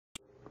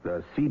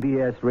The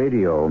CBS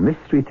Radio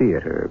Mystery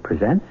Theater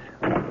presents...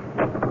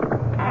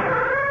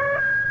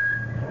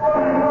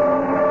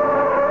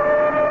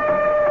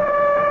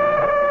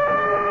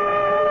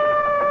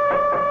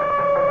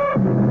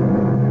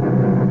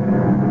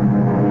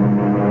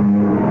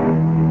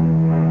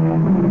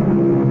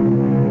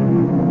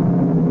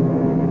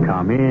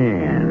 Come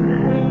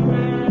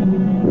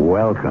in.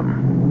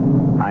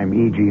 Welcome. I'm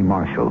E.G.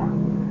 Marshall.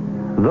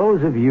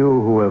 Those of you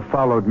who have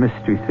followed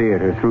Mystery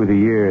Theater through the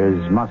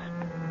years must,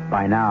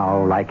 by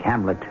now, like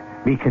Hamlet,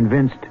 be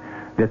convinced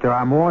that there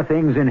are more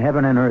things in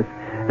heaven and earth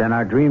than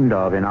are dreamed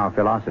of in our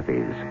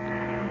philosophies.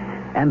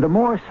 And the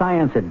more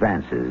science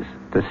advances,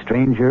 the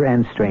stranger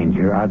and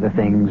stranger are the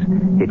things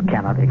it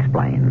cannot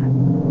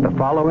explain. The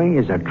following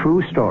is a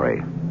true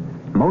story,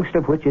 most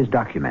of which is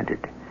documented.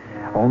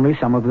 Only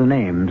some of the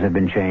names have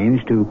been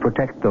changed to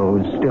protect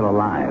those still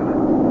alive.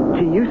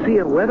 Can you see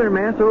a weather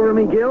mass over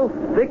me, Gil?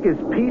 Thick as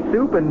pea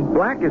soup and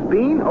black as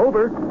bean?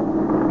 Over.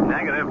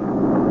 Negative.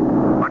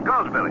 What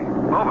goes, Billy?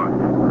 Over.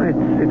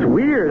 It's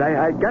weird.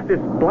 I got this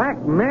black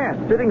mass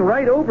sitting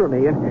right over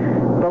me, and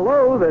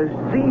below the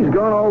sea's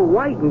gone all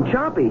white and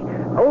choppy.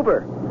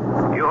 Over.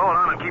 You hold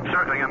on and keep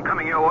circling. I'm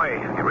coming your way.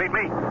 You read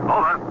me?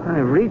 Over. I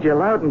read you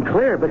loud and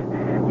clear, but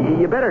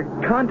you better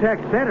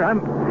contact center.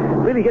 I'm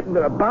really getting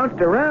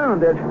bounced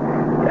around. I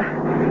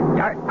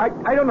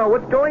don't know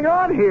what's going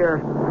on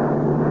here.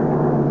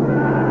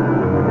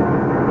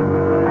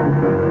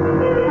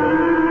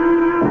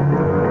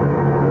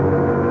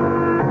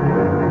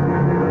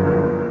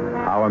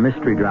 Our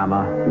mystery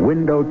drama,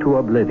 Window to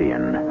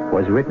Oblivion,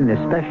 was written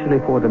especially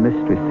for the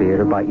Mystery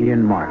Theater by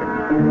Ian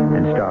Martin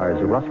and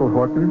stars Russell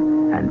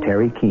Horton and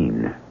Teri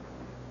Keane.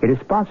 It is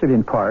sponsored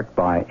in part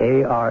by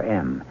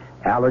ARM,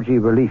 Allergy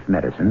Relief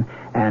Medicine,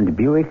 and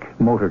Buick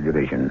Motor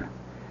Division.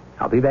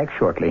 I'll be back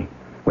shortly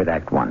with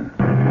Act One.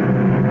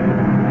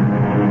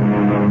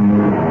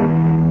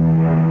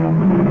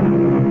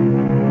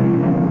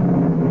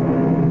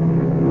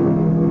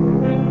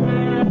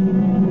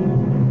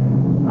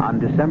 On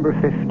December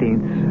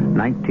 15th,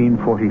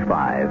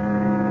 1945,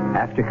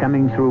 after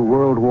coming through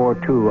World War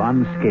II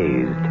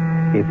unscathed,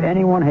 if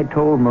anyone had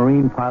told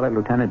Marine pilot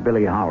Lieutenant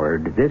Billy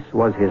Howard this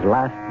was his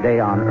last day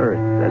on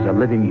Earth as a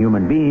living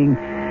human being,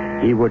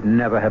 he would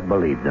never have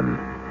believed them.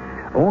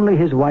 Only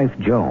his wife,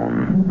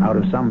 Joan, out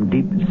of some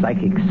deep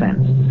psychic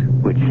sense,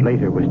 which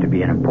later was to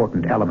be an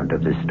important element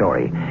of this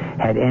story,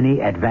 had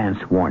any advance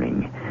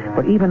warning.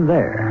 But even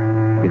there,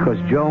 because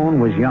Joan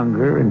was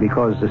younger and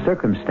because the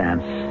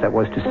circumstance that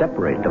was to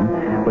separate them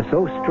was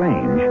so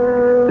strange,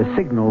 the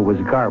signal was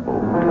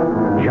garbled,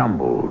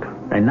 jumbled,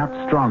 and not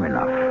strong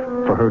enough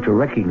for her to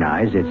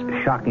recognize its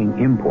shocking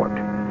import.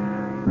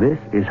 This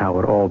is how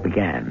it all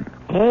began.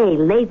 Hey,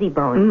 lazy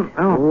bones.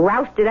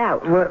 Roust it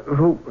out.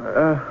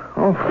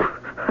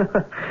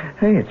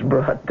 Hey, it's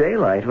broad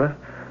daylight.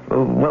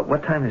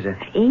 What time is it?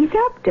 Ease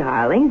up,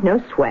 darlings. No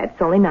sweats.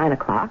 Only 9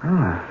 o'clock.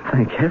 Oh,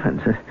 thank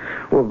heavens.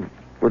 Well,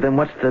 then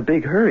what's the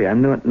big hurry?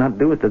 I'm not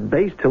due at the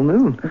base till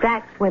noon.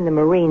 That's when the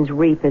Marines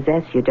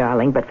repossess you,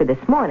 darling. But for this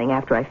morning,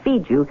 after I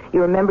feed you,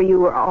 you remember you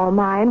were all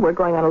mine? We're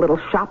going on a little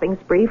shopping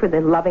spree for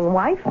the loving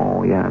wife?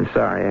 Oh, yeah, I'm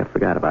sorry. I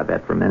forgot about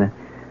that for a minute.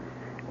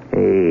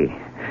 Hey,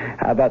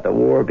 how about the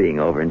war being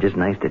over and just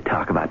nice to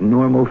talk about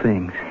normal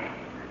things?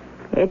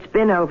 It's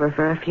been over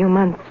for a few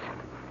months.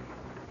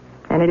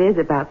 And it is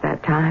about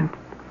that time.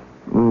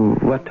 Ooh,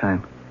 what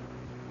time?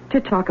 To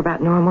talk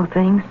about normal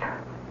things.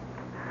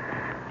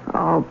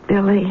 Oh,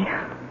 Billy,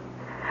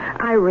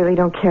 I really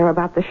don't care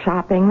about the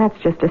shopping. That's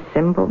just a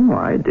symbol. Oh,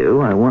 I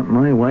do. I want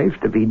my wife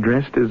to be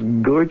dressed as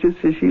gorgeous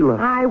as she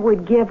looks. I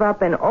would give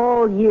up an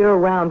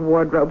all-year-round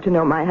wardrobe to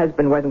know my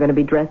husband wasn't going to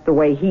be dressed the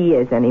way he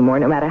is anymore,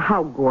 no matter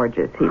how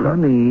gorgeous he looks.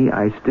 Honey,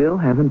 I still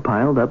haven't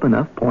piled up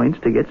enough points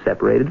to get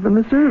separated from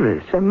the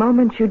service. The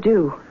moment you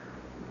do,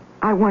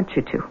 I want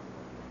you to.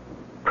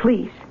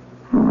 Please.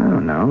 Oh, I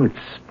don't know.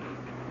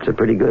 It's a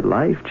pretty good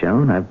life,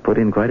 Joan. I've put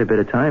in quite a bit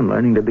of time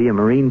learning to be a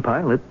Marine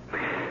pilot.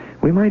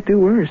 We might do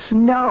worse.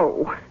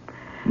 No.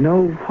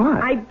 No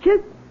what?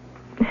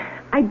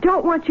 I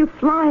don't want you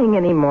flying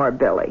anymore,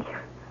 Billy.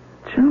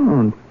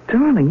 Joan,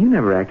 darling, you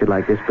never acted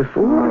like this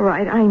before. All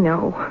right, I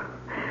know.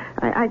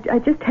 I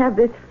just have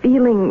this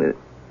feeling.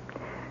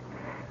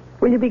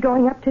 Will you be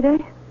going up today?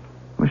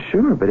 Well,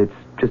 sure, but it's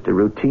just a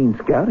routine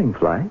scouting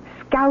flight.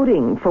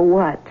 Scouting for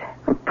what?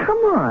 Oh, come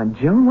on,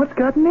 Joan. What's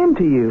gotten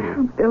into you?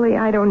 Oh, Billy,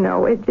 I don't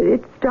know.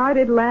 It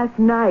started last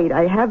night.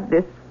 I have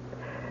this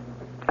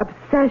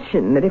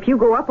obsession that if you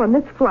go up on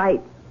this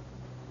flight,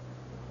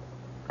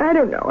 I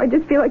don't know. I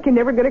just feel like you're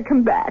never going to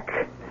come back.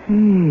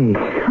 Hey,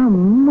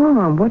 come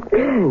on. What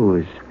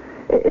goes?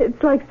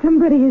 It's like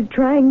somebody is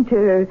trying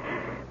to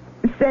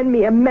send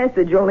me a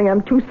message, only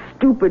I'm too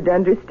stupid to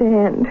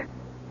understand.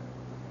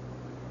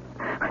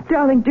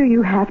 Darling, do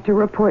you have to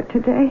report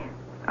today?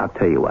 I'll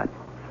tell you what.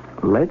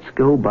 Let's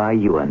go buy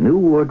you a new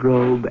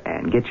wardrobe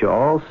and get you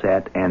all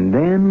set, and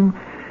then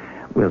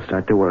we'll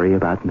start to worry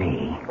about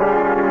me.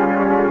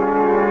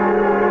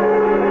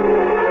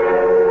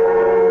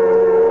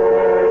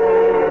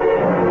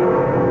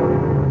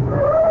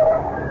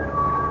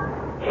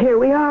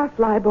 are,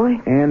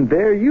 Flyboy. And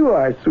there you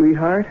are,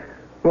 sweetheart.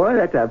 Boy,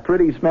 that's a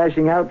pretty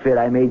smashing outfit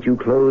I made you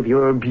clothe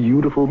your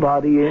beautiful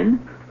body in.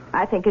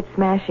 I think it's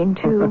smashing,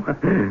 too.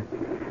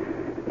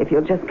 If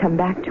you'll just come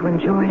back to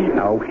enjoy it.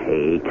 Oh,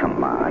 hey,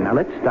 come on. Now,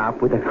 let's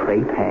stop with the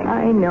crepe hang.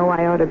 I know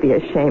I ought to be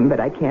ashamed, but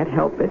I can't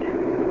help it.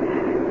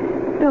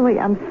 Billy,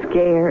 I'm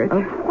scared.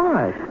 Of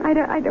what?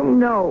 I don't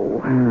know.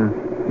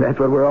 That's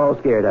what we're all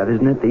scared of,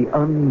 isn't it? The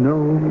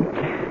unknown.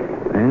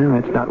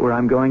 Well, that's not where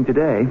I'm going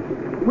today.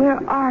 Where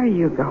are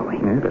you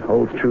going? If it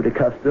holds true to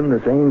custom,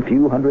 the same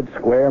few hundred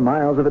square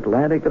miles of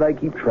Atlantic that I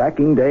keep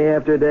tracking day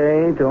after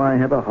day till I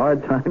have a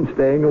hard time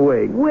staying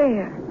awake.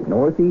 Where?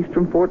 Northeast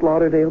from Fort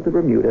Lauderdale to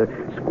Bermuda,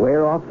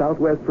 square off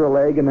southwest for a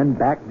leg, and then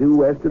back due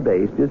west to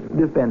base. Just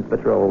defense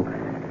patrol.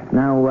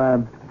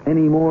 Now,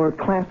 any more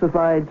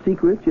classified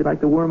secrets you'd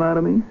like to worm out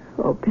of me?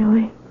 Oh,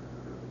 Billy.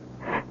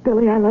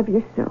 Billy, I love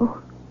you so.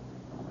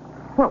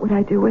 What would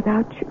I do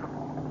without you?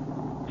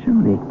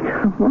 Johnny,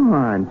 come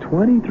on.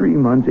 23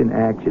 months in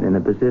action in the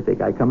Pacific.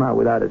 I come out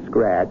without a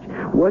scratch.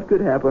 What could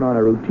happen on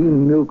a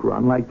routine milk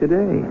run like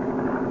today?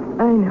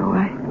 I know.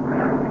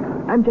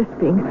 I'm just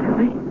being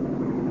silly.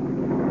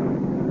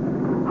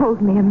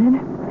 Hold me a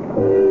minute.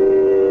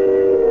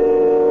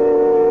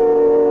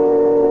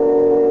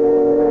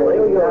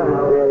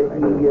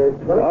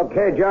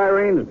 Okay,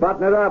 Gyrenes,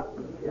 button it up.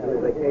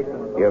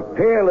 Your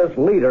peerless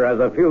leader has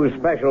a few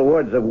special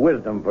words of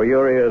wisdom for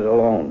your ears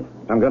alone.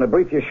 I'm going to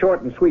brief you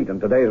short and sweet on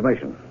today's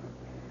mission.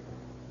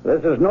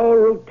 This is no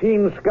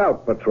routine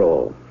scout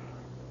patrol.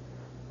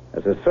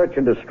 This is search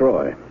and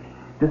destroy.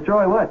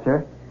 Destroy what,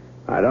 sir?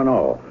 I don't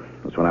know.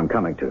 That's what I'm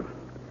coming to.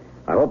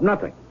 I hope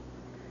nothing.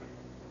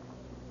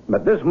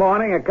 But this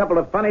morning, a couple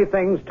of funny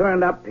things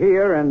turned up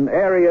here in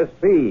Area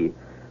C,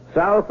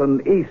 south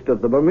and east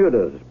of the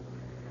Bermudas.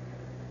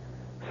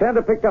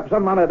 Santa picked up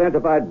some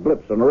unidentified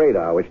blips on the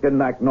radar, which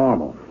didn't act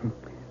normal.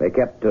 They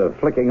kept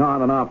flicking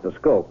on and off the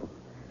scope.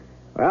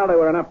 Well, they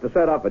were enough to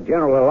set off a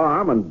general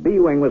alarm, and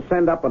B-Wing was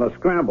sent up on a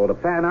scramble to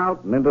fan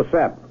out and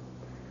intercept.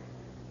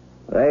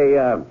 They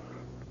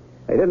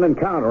didn't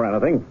encounter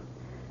anything,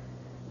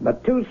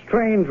 but two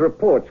strange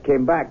reports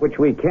came back which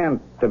we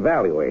can't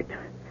evaluate.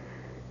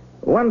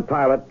 One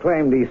pilot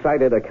claimed he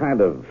sighted a kind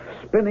of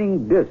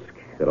spinning disc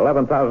at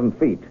 11,000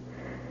 feet.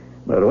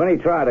 But when he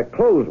tried to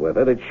close with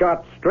it, it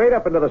shot straight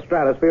up into the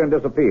stratosphere and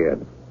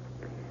disappeared.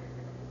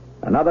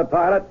 Another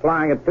pilot,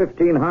 flying at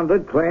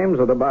 1,500, claims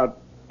that about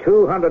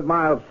 200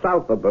 miles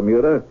south of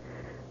Bermuda,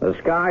 the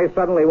sky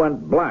suddenly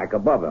went black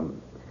above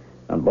him.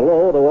 And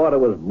below, the water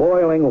was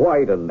boiling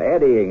white and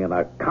eddying in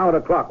a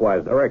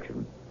counterclockwise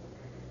direction.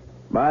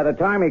 By the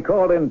time he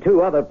called in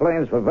two other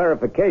planes for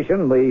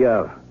verification,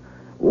 the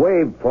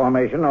wave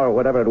formation, or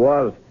whatever it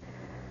was,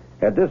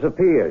 had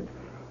disappeared.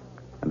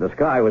 And the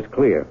sky was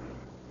clear.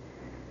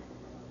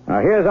 Now,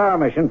 here's our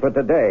mission for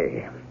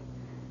today.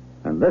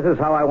 And this is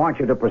how I want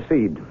you to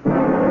proceed.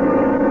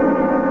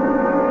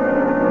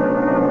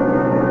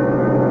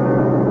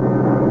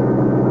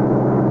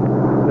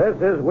 This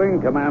is Wing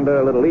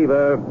Commander Little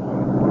Eva.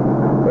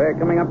 We're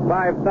coming up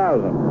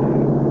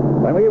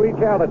 5,000. When we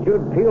reach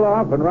altitude, peel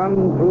off and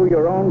run through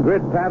your own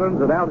grid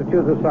patterns at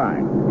altitudes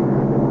assigned.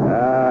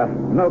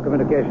 No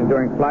communication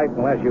during flight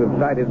unless you have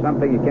sighted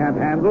something you can't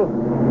handle.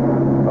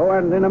 Oh,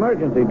 and in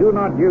emergency, do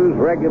not use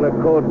regular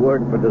code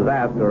word for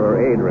disaster or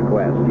aid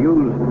request.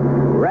 Use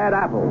Red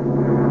Apple.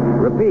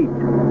 Repeat,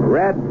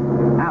 Red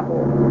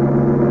Apple.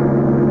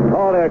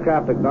 All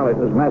aircraft acknowledge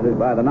this message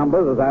by the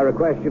numbers as I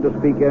request you to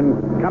speak in.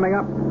 Coming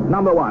up,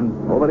 number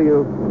 1. Over to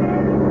you.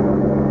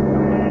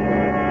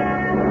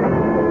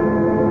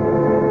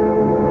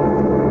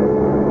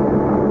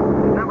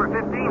 Number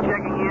 15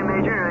 checking in,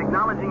 Major.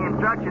 Acknowledging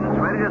instructions.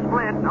 Ready to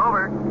split.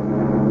 Over.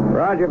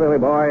 Roger, Billy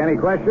boy. Any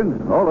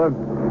questions? Over.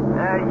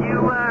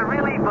 You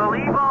really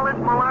believe all this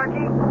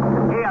malarkey?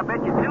 Hey, I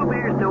bet you 2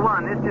 beers to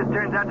 1. This just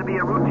turns out to be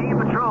a routine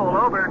patrol.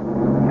 Over.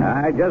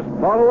 I just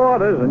follow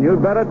orders, and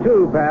you'd better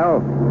too,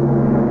 pal.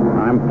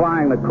 I'm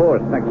flying the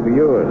course next to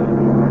yours.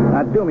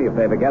 Now, do me a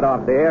favor. Get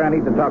off the air. I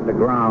need to talk to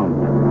ground.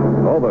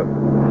 Over.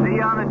 See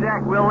you on the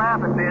deck. We'll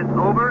laugh at this.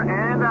 Over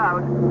and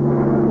out.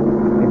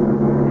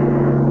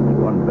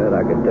 One bet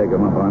I could take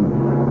him up on.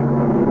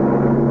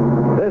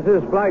 This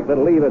is Flight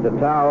Little Eva to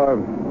tower.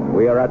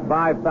 We are at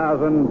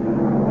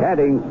 5,000,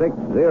 heading 60.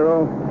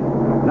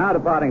 Now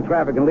departing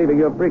traffic and leaving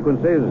your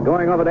frequencies,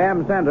 going over to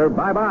M Center.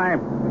 Bye-bye.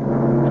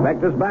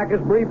 Expect us back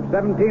as brief,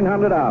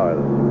 1,700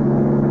 hours.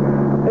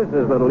 This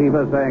is Little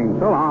Eva saying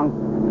so long.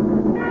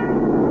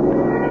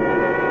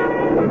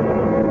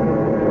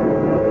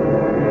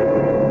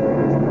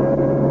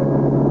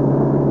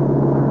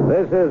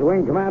 This is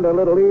Wing Commander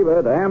Little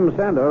Eva to M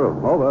Center.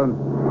 Over.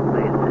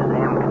 This is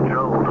M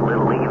Control to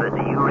Little Eva.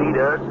 Do you read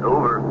us?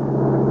 Over.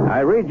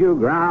 I read you,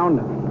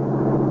 ground.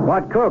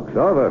 What cooks?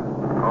 Over.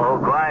 Oh,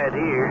 quiet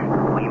here.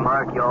 We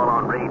mark y'all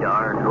on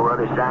radar. No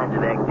other signs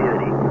of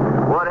activity.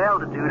 What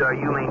altitude are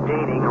you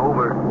maintaining?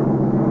 Over.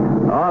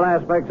 All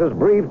aspects is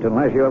briefed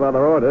unless you have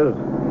other orders.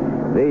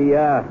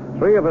 The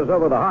 3 of us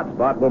over the hot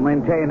spot will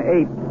maintain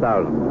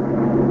 8,000.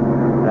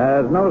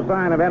 There's no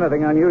sign of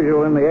anything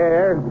unusual in the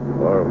air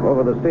or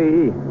over the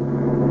sea.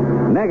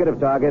 Negative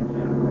targets.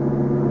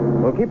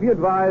 We'll keep you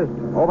advised.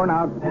 Over and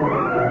out.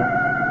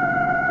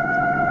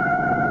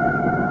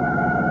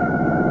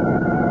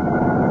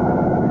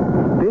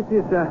 This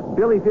is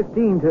Billy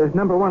 15 to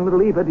number 1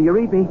 Little Eva. Do you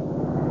read me?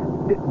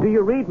 Do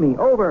you read me?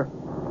 Over.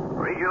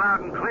 Read you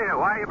loud and clear.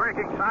 Why are you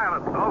breaking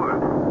silence?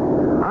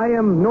 Over. I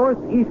am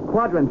northeast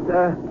quadrant,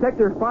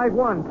 sector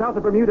 5-1, south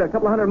of Bermuda, a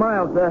couple of hundred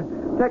miles.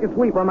 Second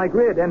sweep on my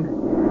grid, and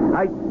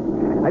I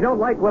don't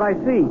like what I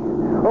see.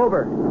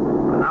 Over.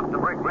 Enough to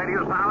break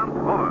radio silence?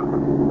 Over.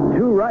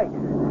 Too right.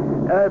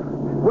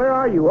 Where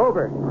are you?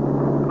 Over.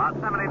 About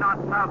 70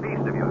 knots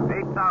southeast of you.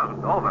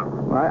 8,000.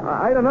 Over.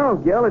 I don't know,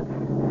 Gil. It's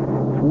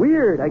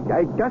weird. I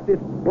got this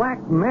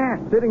black mass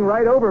sitting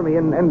right over me,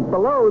 and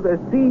below the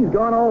sea's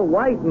gone all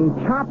white and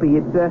choppy.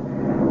 It's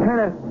kind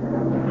of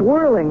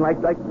swirling like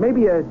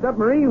maybe a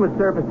submarine was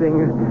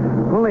surfacing.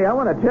 Only I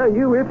want to tell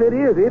you, if it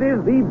is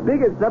the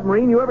biggest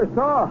submarine you ever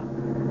saw.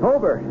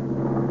 Over.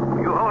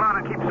 You hold on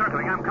and keep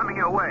circling. I'm coming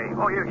your way.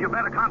 Oh, you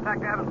better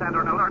contact the Adams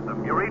Center and alert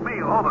them. You read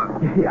me? Over.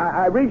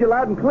 I read you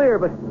loud and clear,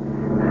 but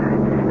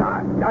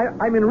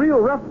I'm in real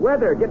rough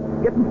weather,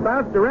 getting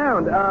bounced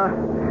around.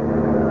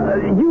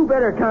 You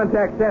better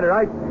contact Center.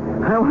 I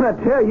want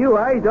to tell you,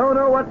 I don't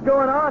know what's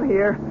going on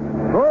here.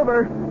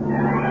 Over.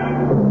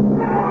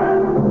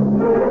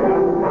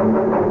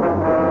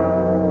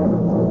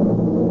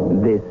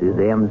 This is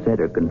M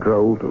Center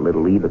Control to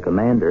Little Eva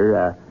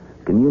Commander.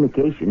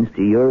 Communications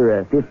to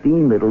your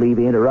 15 Little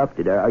Eva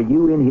interrupted. Are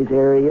you in his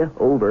area?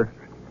 Over.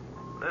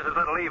 This is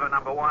Little Eva,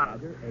 number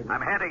 1.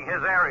 I'm heading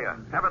his area.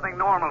 Everything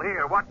normal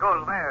here. What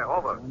goes there?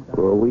 Over.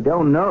 Well, we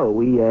don't know.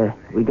 We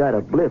got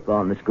a blip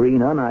on the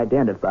screen,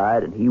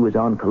 unidentified, and he was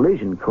on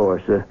collision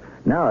course.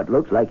 Now it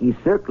looks like he's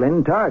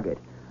circling target.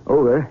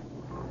 Over.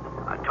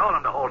 I told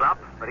him to hold up,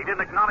 but he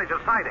didn't acknowledge a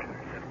sighting.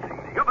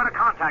 You better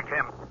contact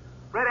him.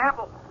 Red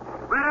Apple.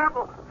 Red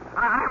Apple.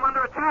 I'm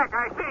under attack,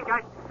 I think.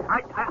 I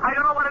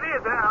don't know what it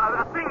is.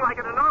 A thing like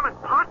an enormous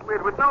pot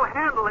lid with no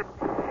handle.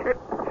 It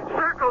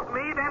circled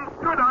me, then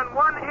stood on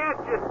one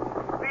edge.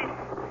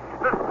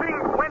 The thing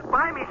went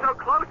by me so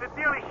close it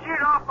nearly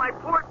sheared off my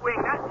port wing.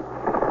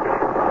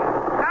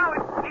 Now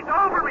it's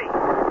over me.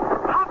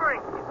 Hovering.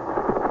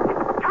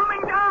 It's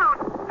coming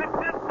down.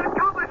 The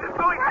compass is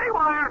going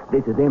haywire.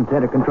 This is M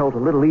Center Control to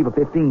Little Eva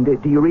 15. Do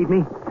you read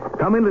me?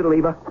 Come in, Little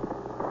Eva.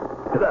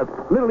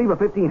 Little Eva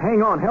 15,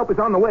 hang on. Help is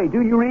on the way.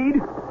 Do you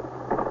read?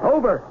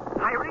 Over.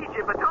 I read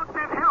you, but don't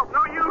send help.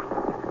 No use.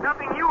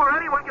 Nothing you or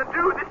anyone can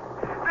do. This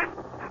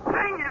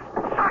thing is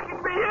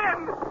sucking me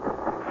in.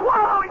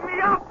 Swallowing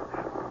me up.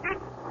 It's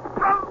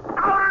from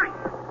outer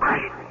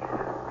space.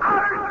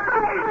 Outer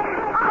space.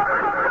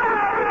 Outer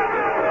space.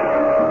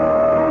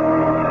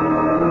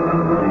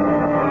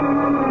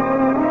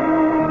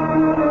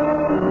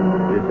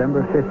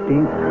 December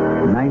 15th,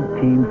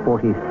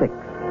 1946.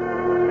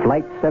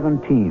 Flight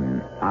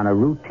 17 on a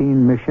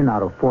routine mission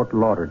out of Fort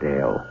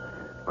Lauderdale.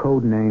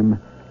 Code name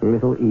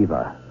Little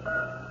Eva.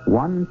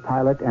 One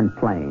pilot and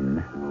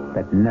plane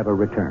that never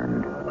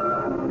returned.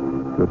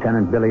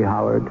 Lieutenant Billy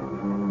Howard,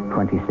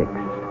 26.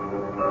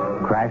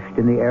 Crashed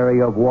in the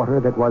area of water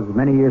that was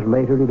many years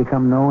later to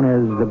become known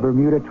as the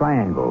Bermuda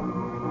Triangle.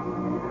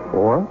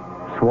 Or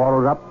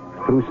swallowed up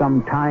through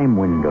some time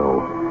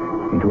window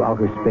into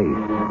outer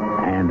space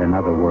and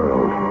another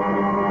world.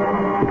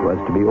 It was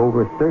to be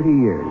over 30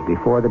 years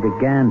before there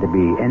began to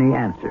be any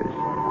answers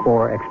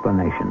or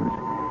explanations.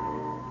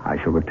 I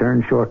shall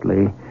return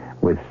shortly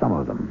with some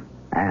of them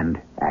and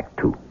Act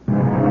 2.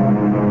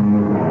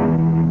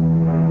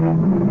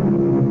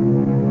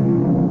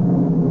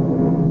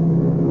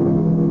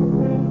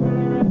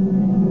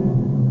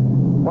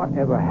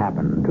 Whatever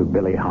happened to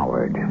Billy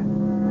Howard?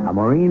 A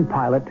Marine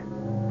pilot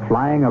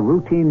flying a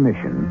routine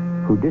mission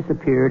who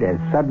disappeared as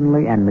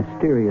suddenly and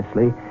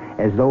mysteriously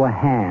as though a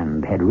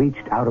hand had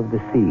reached out of the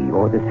sea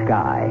or the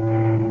sky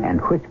and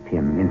whisked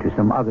him into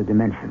some other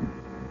dimension.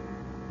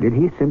 Did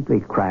he simply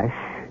crash,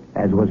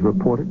 as was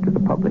reported to the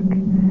public?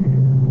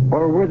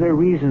 Or were there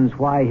reasons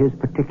why his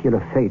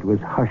particular fate was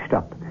hushed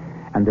up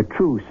and the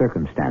true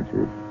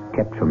circumstances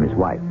kept from his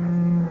wife?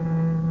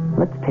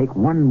 Let's take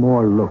one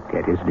more look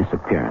at his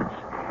disappearance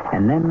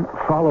and then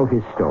follow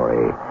his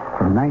story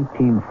from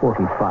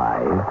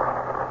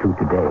 1945 to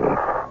today.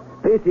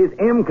 This is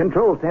M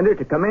Control Center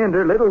to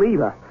Commander Little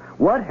Eva.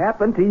 What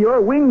happened to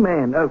your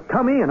wingman?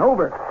 Come in,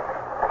 over.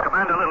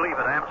 Commander Little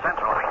Eva, M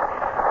Central.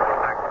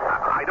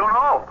 I don't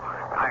know.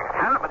 I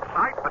had him in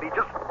sight, but he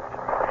just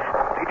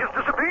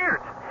disappeared.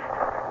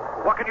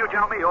 What can you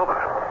tell me? Over.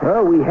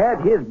 Well, we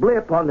had his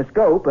blip on the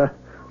scope.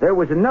 There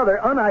was another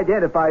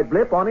unidentified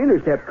blip on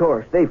intercept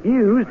course. They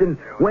fused and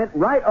went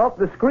right off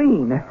the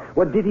screen.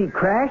 What, did he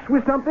crash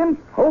with something?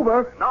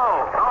 Over.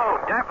 No,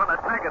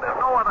 definite negative.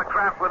 No other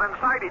craft within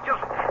sight. He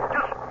just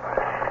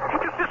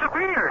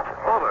disappeared.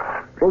 Over.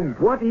 Well,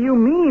 what do you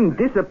mean,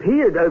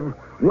 disappeared?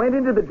 Went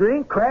into the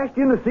drink, crashed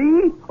in the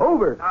sea?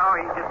 Over. No,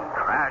 he didn't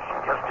crash. He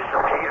just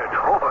disappeared.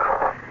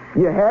 Over.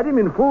 You had him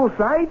in full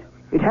sight?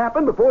 It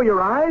happened before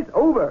your eyes?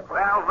 Over.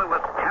 Well, there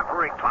was temporary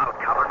lowering cloud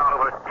cover, not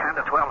over 10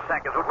 to 12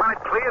 seconds. But when it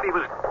cleared, he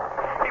was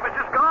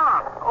just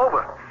gone.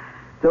 Over.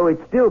 So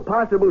it's still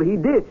possible he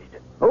ditched.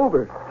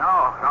 Over.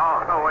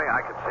 No way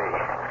I could see.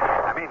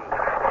 I mean,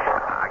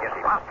 I guess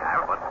he must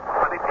have, but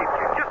it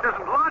just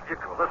isn't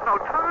logical. There's no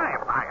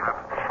time.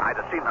 I'd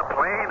have seen a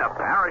plane, a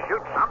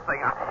parachute, something.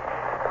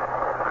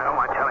 I don't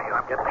mind telling you,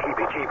 I'm getting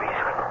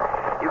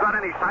heebie-jeebies. You got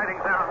any sightings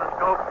there on the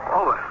scope?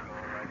 Over.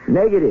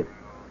 Negative.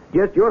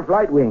 Just your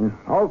flight wing,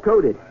 all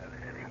coded.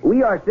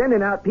 We are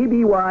sending out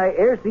PBY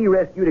Air Sea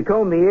Rescue to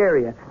comb the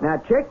area. Now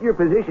check your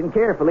position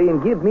carefully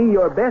and give me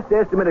your best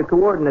estimate of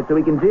coordinates so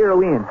we can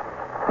zero in.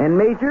 And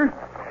Major,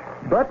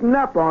 button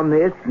up on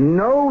this.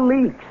 No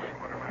leaks.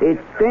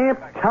 It's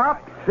stamped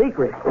top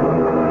secret.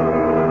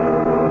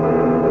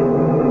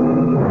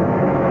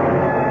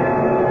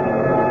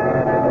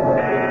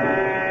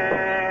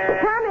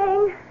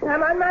 Coming.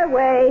 I'm on my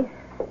way.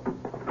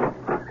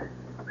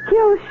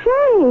 Gil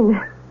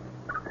Shane.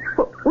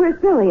 Where's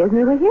Billy? Isn't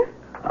he with you?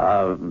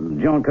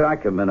 Joan, could I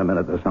come in a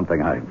minute? There's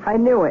something I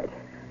knew it.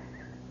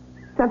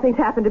 Something's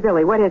happened to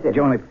Billy. What is it?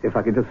 Joan, if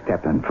I could just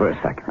step in for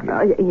a second.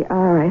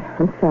 All right.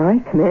 I'm sorry.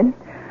 Come in.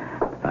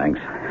 Thanks.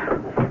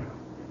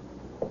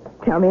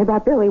 Tell me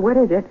about Billy. What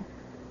is it?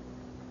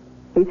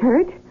 He's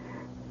hurt?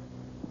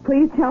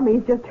 Please tell me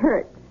he's just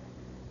hurt.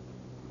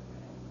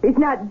 He's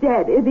not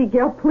dead, is he,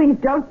 Gil? Please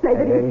don't say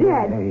that he's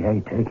dead.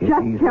 Hey, take it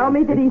just easy. Just tell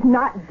me that he's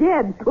not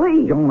dead,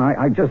 please. Joan,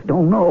 I just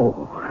don't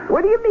know.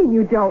 What do you mean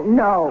you don't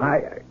know?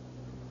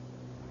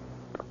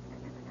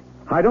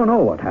 I don't know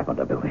what happened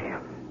to Billy.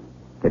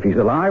 If he's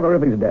alive or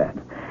if he's dead.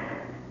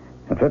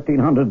 At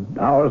 1500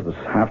 hours this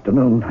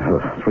afternoon,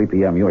 3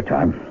 p.m. your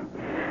time,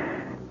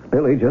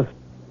 Billy just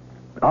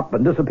up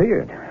and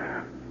disappeared.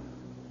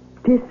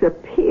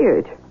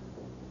 Disappeared?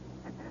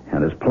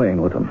 And his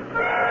plane with him.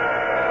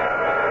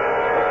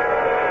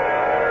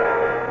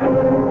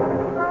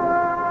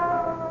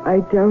 I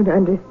don't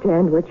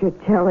understand what you're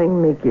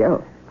telling me,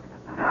 Gil.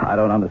 I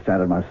don't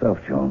understand it myself,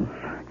 Joan.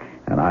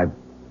 And I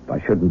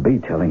shouldn't be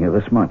telling you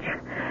this much.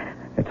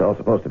 It's all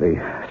supposed to be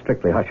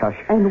strictly hush-hush.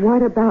 And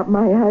what about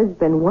my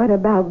husband? What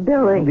about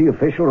Billy? The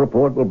official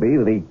report will be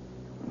that he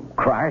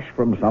crashed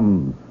from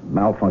some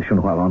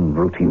malfunction while on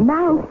routine.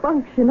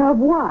 Malfunction of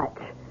what?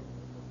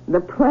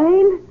 The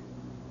plane?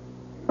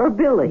 Or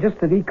Billy? Just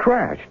that he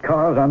crashed.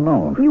 Cause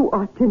unknown. You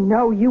ought to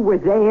know you were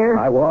there.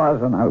 I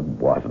was and I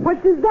wasn't.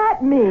 What does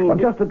that mean? Well,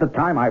 just at the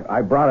time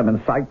I brought him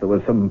in sight, there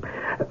was some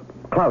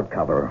cloud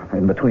cover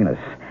in between us.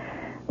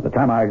 By the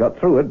time I got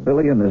through it,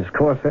 Billy and his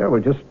Corsair were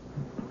just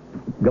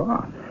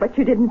gone. But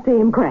you didn't see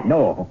him crash?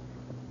 No.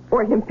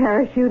 Or him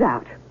parachute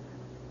out?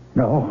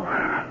 No.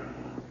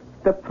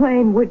 The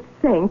plane would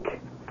sink,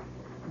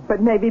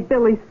 but maybe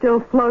Billy's still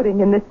floating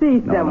in the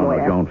sea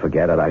somewhere. No, don't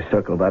forget it. I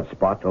circled that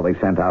spot till they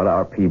sent out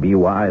our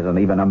PBYs and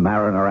even a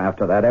mariner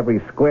after that.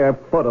 Every square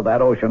foot of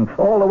that ocean,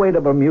 all the way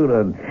to Bermuda,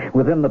 and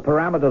within the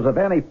parameters of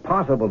any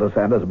possible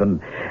descent has been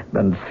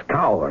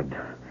scoured.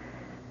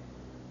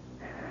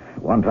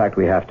 One fact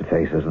we have to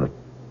face is that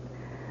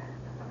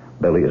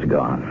Billy is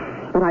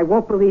gone. But I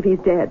won't believe he's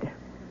dead.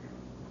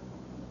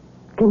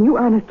 Can you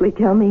honestly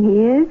tell me he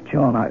is?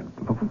 Joan,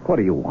 what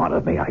do you want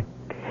of me?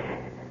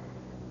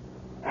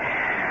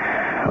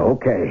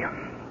 Okay.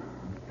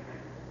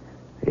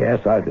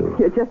 Yes, I do.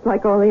 You're just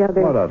like all the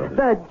others. What others?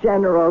 The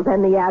generals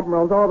and the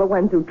admirals, all the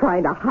ones who are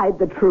trying to hide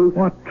the truth.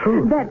 What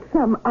truth? That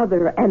some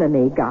other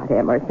enemy got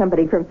him, or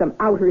somebody from some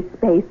outer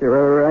space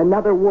or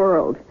another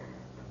world.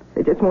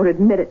 They just won't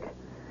admit it.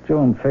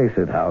 Joan, face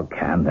it, how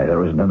can they?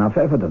 There isn't enough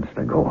evidence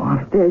to go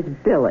on. There's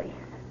Billy.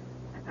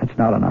 That's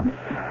not enough.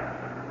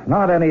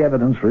 Not any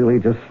evidence, really,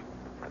 just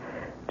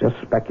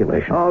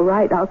speculation. All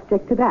right, I'll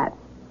stick to that.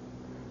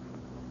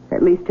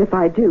 At least if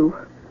I do,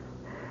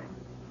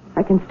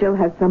 I can still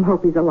have some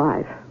hope he's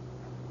alive.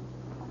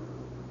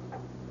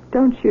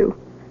 Don't you?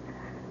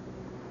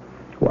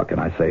 What can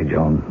I say,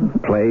 Joan?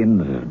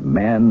 Planes,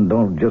 men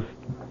don't just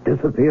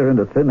disappear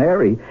into thin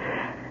air.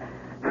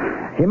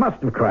 He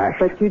must have crashed.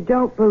 But you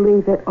don't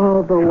believe it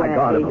all the way. I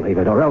gotta believe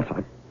it, or else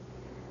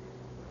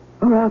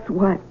Or else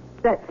what?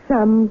 That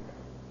some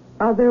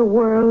other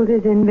world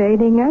is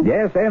invading us?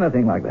 Yes,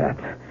 anything like that.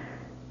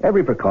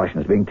 Every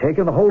precaution is being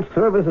taken. The whole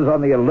service is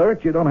on the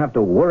alert. You don't have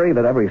to worry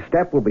that every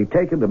step will be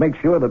taken to make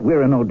sure that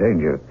we're in no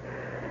danger.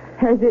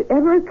 Has it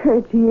ever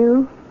occurred to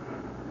you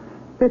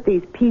that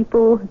these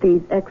people,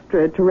 these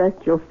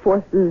extraterrestrial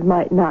forces,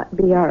 might not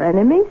be our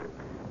enemies?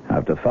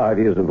 After 5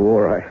 years of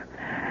war,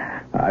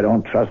 I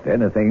don't trust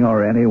anything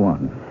or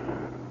anyone.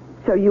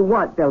 So you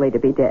want Billy to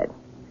be dead?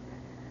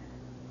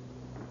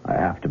 I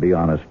have to be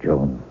honest,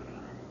 Joan.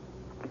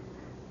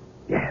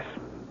 Yes.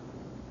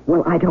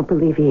 Well, I don't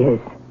believe he is.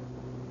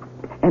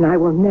 And I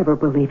will never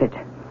believe it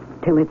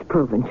till it's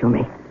proven to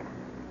me.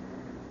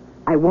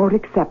 I won't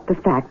accept the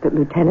fact that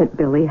Lieutenant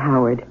Billy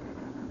Howard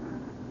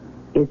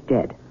is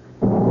dead.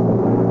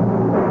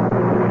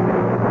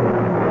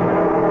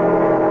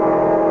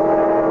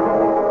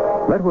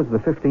 That was the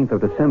 15th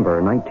of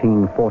December,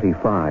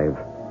 1945.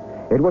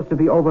 It was to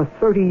be over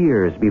 30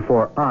 years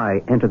before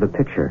I entered the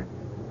picture.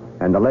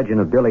 and the legend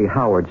of Billy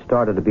Howard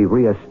started to be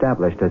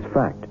reestablished as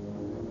fact.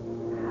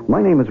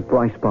 My name is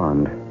Bryce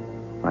Bond.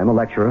 I'm a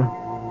lecturer,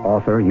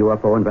 author,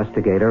 UFO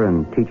investigator,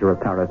 and teacher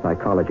of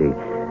parapsychology.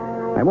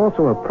 I'm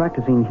also a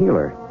practicing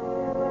healer.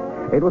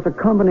 It was a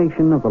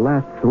combination of the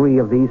last three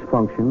of these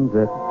functions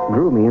that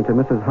drew me into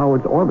Mrs.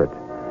 Howard's orbit.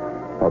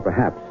 Or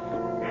perhaps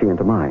she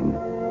into mine.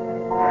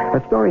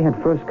 A story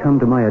had first come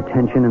to my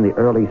attention in the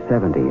early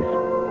 70s.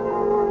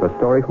 The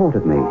story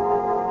haunted me.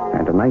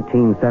 And in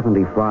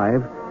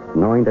 1975,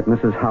 knowing that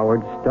Mrs.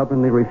 Howard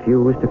stubbornly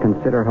refused to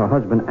consider her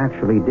husband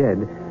actually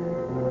dead,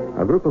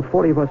 a group of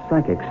 40 of us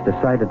psychics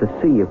decided to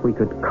see if we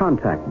could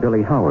contact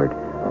Billy Howard.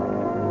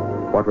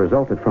 What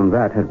resulted from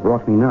that had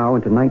brought me now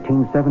into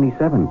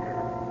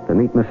 1977 to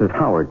meet Mrs.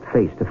 Howard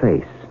face to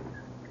face.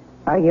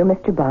 Are you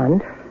Mr.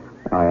 Bond?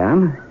 I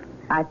am?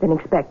 I've been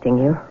expecting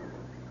you.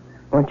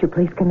 Won't you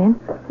please come in?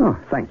 Oh,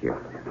 thank you.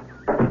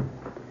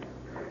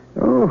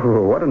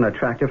 Oh, what an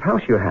attractive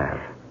house you have.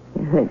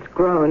 It's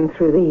grown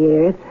through the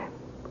years.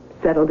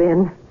 Settled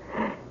in.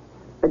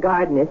 The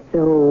garden is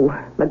so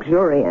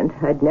luxuriant,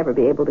 I'd never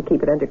be able to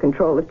keep it under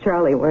control if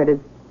Charlie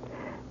weren't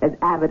as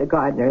avid a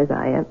gardener as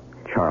I am.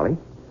 Charlie?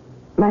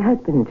 My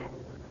husband.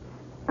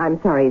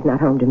 I'm sorry he's not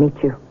home to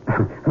meet you.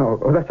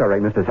 Oh, that's all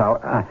right, Mrs.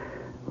 Howard.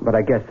 But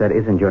I guess that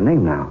isn't your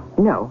name now.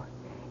 No.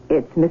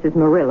 It's Mrs.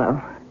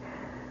 Murillo.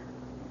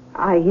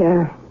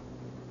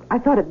 I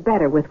thought it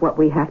better with what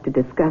we have to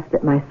discuss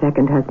that my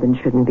second husband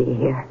shouldn't be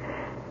here.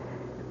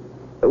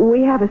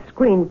 We have a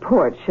screened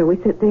porch. Shall we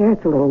sit there?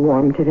 It's a little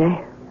warm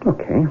today.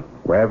 Okay,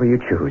 wherever you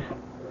choose.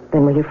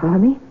 Then will you follow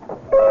me?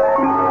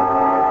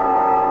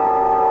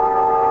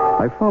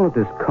 I followed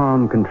this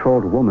calm,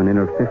 controlled woman in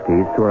her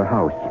 50s to her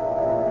house.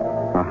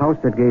 A house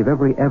that gave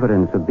every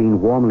evidence of being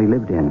warmly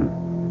lived in.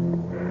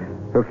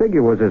 Her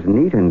figure was as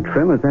neat and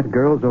trim as that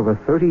girl's over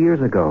 30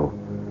 years ago,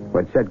 who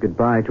had said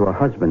goodbye to a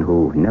husband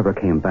who never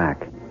came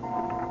back.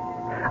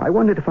 I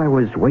wondered if I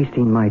was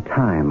wasting my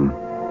time.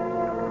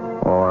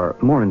 Or,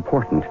 more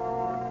important,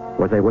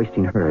 was I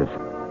wasting hers?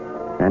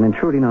 And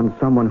intruding on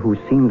someone who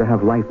seemed to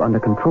have life under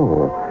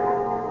control,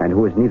 and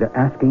who was neither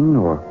asking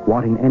or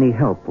wanting any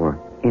help or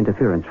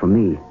interference from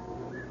me.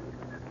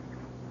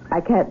 I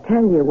can't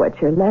tell you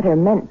what your letter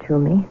meant to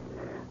me.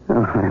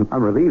 Oh,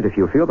 I'm relieved if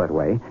you feel that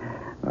way.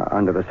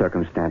 Under the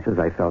circumstances,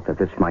 I felt that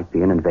this might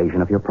be an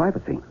invasion of your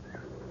privacy.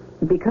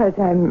 Because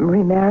I'm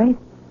remarried?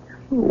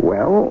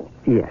 Well,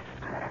 yes.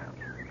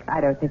 I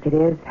don't think it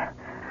is.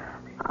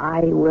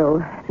 I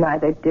will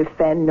neither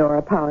defend nor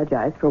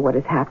apologize for what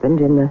has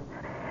happened in the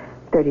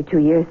 32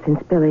 years since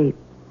Billy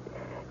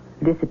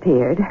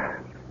disappeared.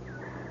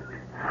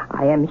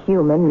 I am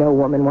human. No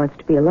woman wants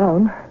to be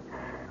alone.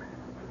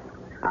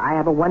 I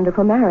have a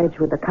wonderful marriage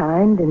with a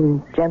kind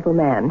and gentle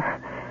man,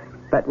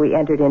 but we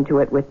entered into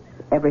it with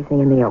everything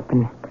in the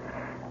open.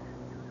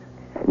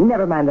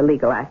 Never mind the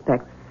legal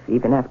aspects.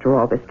 Even after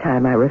all this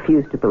time, I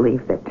refuse to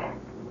believe that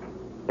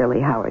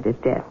Billy Howard is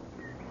dead.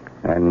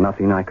 And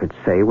nothing I could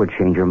say would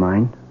change your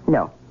mind?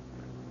 No.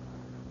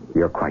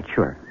 You're quite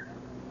sure?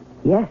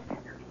 Yes.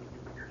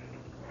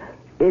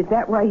 Is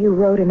that why you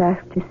wrote and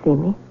asked to see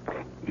me?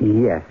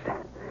 Yes.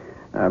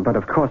 But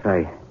of course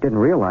I didn't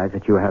realize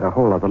that you had a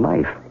whole other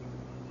life.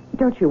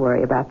 Don't you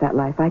worry about that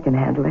life. I can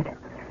handle it.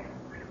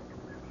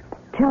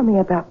 Tell me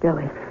about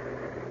Billy.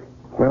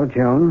 Well,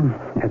 Joan,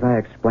 as I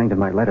explained in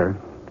my letter,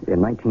 in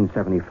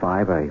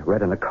 1975, I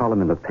read in a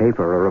column in the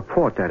paper a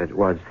report that it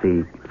was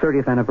the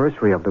 30th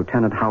anniversary of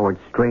Lieutenant Howard's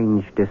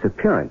strange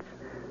disappearance.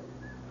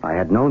 I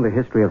had known the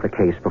history of the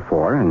case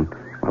before, and,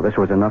 well, this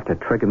was enough to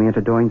trigger me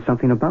into doing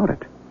something about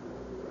it.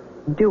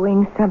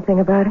 Doing something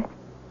about it?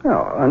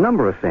 Oh, a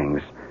number of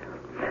things.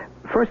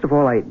 First of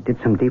all, I did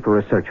some deeper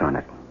research on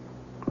it.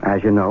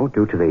 As you know,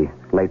 due to the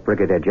late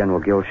Brigadier General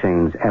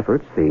Gilshane's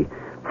efforts, the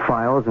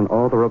files and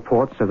all the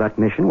reports of that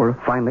mission were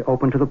finally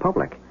open to the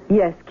public.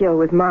 Yes, Gil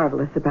was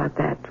marvelous about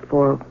that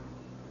for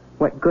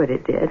what good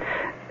it did.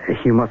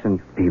 You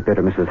mustn't be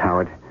bitter, Mrs.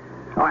 Howard.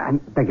 Oh, I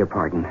beg your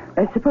pardon.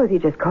 I suppose you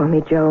just call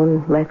me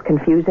Joan, less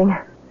confusing,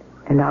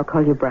 and I'll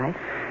call you Bryce.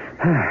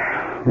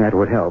 That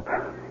would help.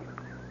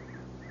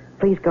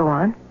 Please go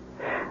on.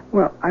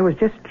 Well, I was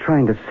just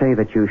trying to say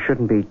that you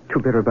shouldn't be too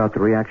bitter about the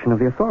reaction of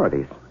the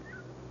authorities.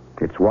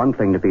 It's one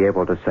thing to be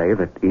able to say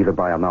that either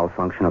by a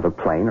malfunction of the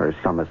plane or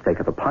some mistake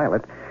of the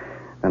pilot,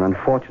 an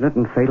unfortunate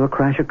and fatal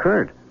crash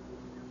occurred.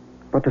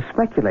 But to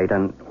speculate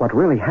on what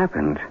really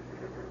happened,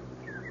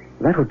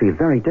 that would be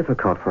very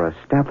difficult for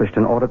established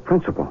and audit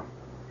principle.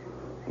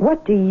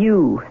 What do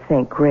you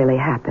think really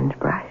happened,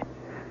 Bryce?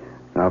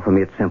 Now, for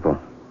me, it's simple.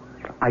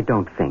 I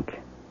don't think.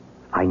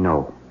 I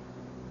know.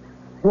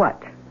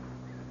 What?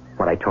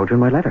 What I told you in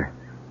my letter.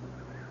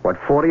 What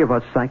 40 of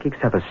us psychics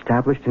have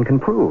established and can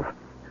prove.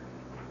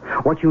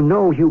 What you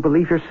know, you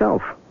believe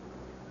yourself,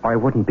 or I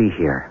wouldn't be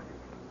here.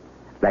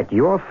 That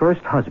your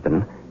first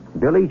husband,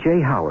 Billy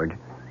J. Howard,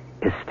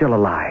 is still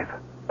alive.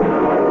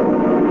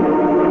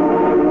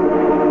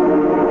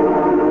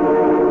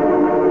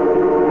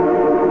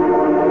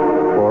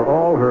 For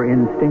all her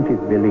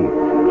instinctive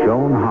beliefs,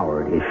 Joan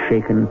Howard is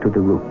shaken to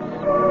the roots.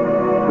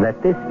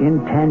 That this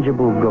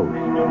intangible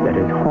ghost that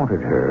had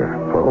haunted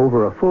her for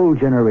over a full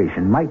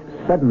generation might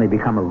suddenly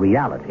become a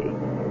reality.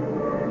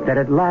 That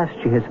at last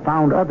she has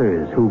found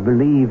others who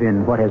believe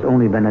in what has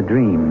only been a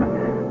dream,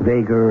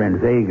 vaguer and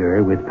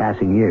vaguer with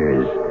passing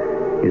years,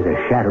 is a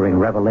shattering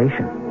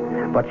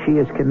revelation. But she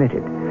is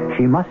committed.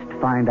 She must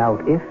find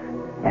out if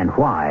and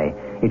why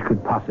it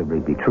could possibly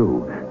be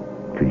true,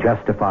 to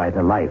justify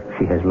the life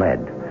she has led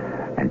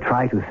and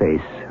try to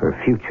face her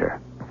future.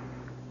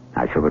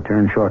 I shall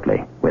return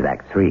shortly with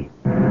Act 3.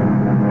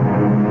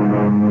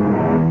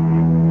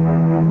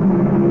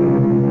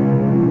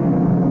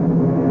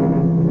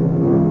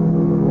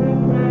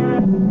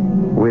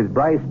 With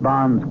Bryce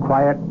Bond's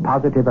quiet,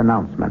 positive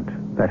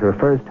announcement that her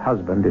first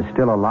husband is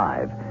still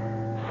alive,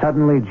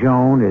 suddenly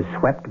Joan is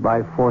swept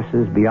by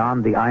forces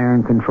beyond the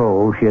iron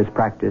control she has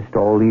practiced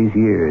all these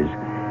years.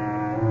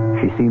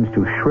 She seems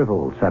to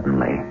shrivel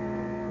suddenly,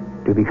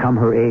 to become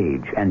her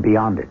age and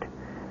beyond it,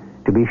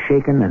 to be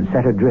shaken and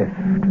set adrift,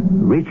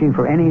 reaching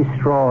for any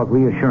straw of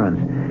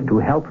reassurance to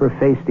help her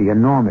face the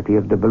enormity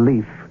of the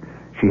belief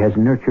she has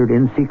nurtured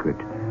in secret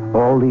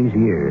all these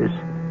years,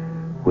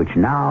 which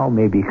now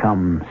may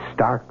become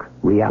stark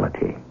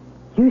reality.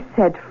 You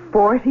said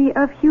 40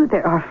 of you?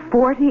 There are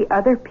 40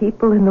 other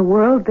people in the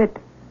world that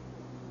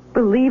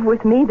believe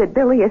with me that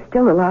Billy is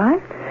still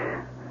alive?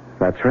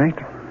 That's right.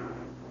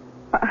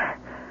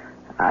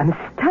 I'm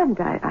stunned.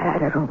 I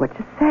don't know what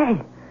to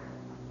say.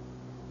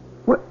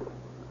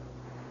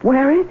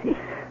 Where is he?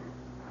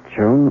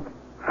 Joan,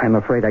 I'm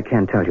afraid I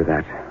can't tell you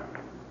that.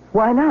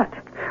 Why not?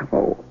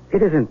 Oh,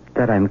 it isn't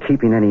that I'm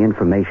keeping any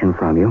information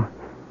from you.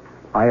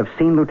 I have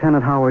seen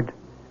Lieutenant Howard,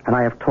 and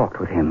I have talked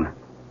with him,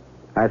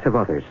 as have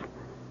others.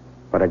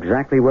 But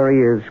exactly where he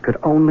is could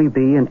only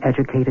be an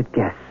educated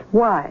guess.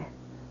 Why?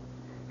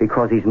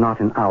 Because he's not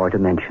in our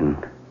dimension,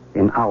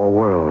 in our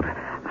world.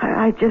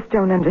 I just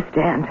don't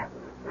understand.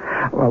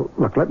 Well,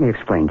 look, let me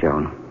explain,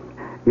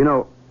 Joan. You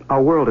know,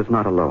 our world is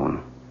not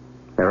alone.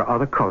 There are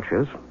other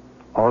cultures,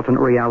 alternate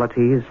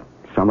realities,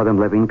 some of them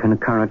living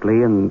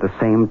concurrently in the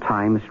same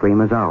time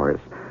stream as ours.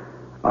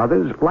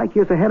 Others light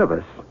years ahead of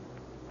us.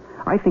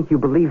 I think you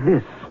believe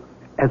this,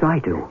 as I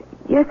do.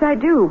 Yes, I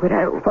do,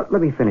 but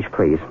Let me finish,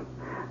 please.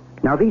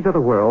 Now, these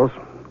other worlds,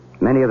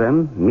 many of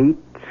them meet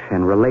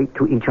and relate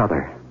to each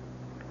other.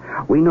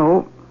 We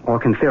know, or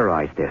can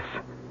theorize this,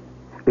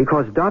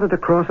 because dotted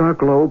across our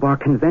globe are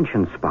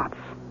convention spots,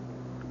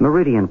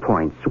 meridian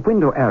points,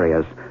 window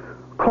areas.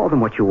 Call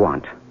them what you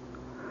want.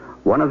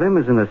 One of them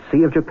is in the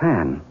Sea of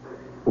Japan,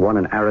 one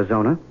in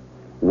Arizona,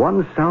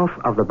 one south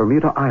of the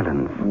Bermuda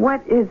Islands.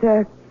 What is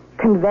a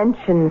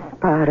convention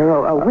spot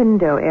or a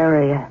window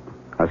area?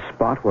 A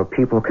spot where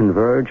people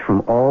converge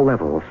from all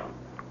levels,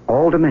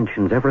 all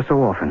dimensions ever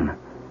so often.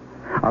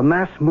 A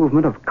mass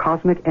movement of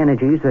cosmic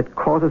energies that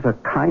causes a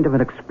kind of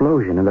an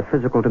explosion in the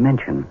physical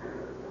dimension.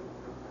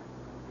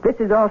 This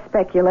is all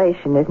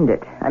speculation, isn't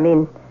it? I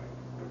mean,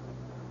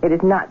 it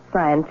is not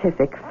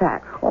scientific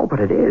fact. Oh, but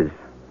it is.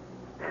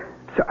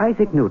 Sir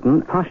Isaac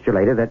Newton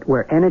postulated that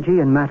where energy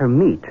and matter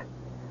meet,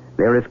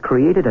 there is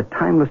created a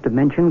timeless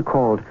dimension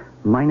called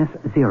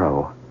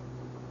 -0.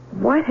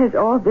 What has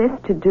all this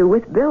to do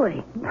with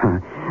Billy?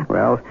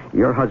 Well,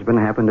 your husband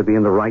happened to be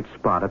in the right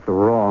spot at the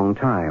wrong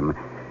time.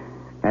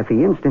 At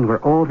the instant where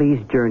all these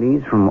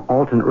journeys from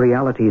alternate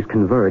realities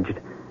converged,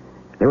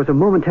 there was a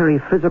momentary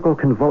physical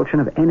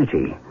convulsion of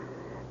energy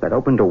that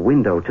opened a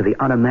window to the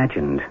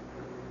unimagined.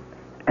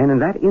 And in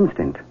that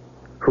instant,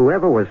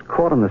 whoever was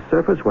caught on the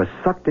surface was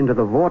sucked into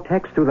the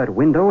vortex through that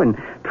window and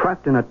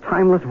trapped in a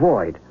timeless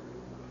void.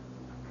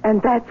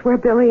 And that's where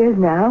Billy is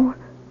now?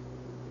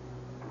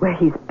 Where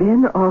he's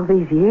been all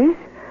these years?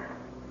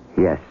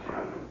 Yes.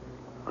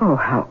 Oh,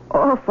 how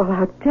awful,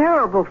 how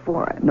terrible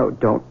for him. No,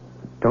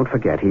 don't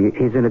forget.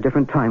 He's in a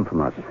different time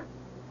from us.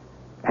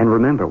 And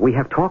remember, we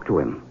have talked to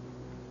him.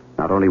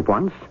 Not only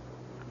once,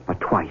 but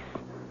twice.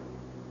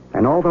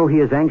 And although he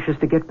is anxious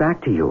to get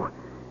back to you,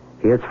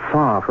 he is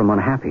far from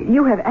unhappy.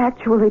 You have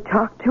actually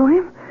talked to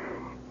him?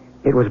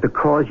 It was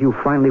because you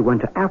finally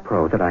went to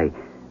APRO that I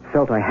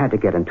felt I had to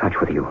get in touch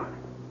with you.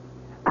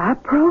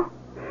 APRO?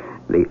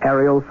 The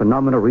Aerial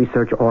Phenomena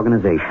Research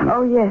Organization.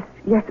 Oh,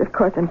 yes, of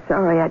course. I'm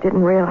sorry. I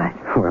didn't realize.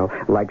 Well,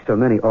 like so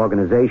many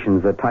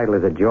organizations, the title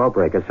is a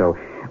jawbreaker, so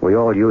we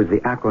all use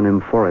the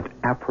acronym for it,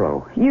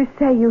 APRO. You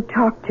say you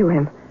talked to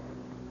him.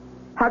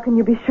 How can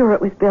you be sure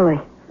it was Billy?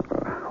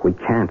 We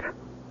can't.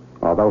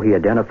 Although he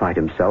identified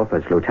himself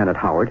as Lieutenant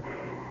Howard,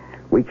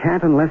 we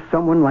can't unless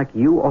someone like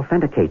you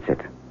authenticates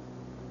it.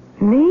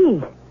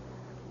 Me?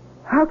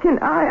 How can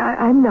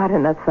I'm not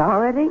an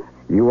authority.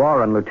 You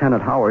are on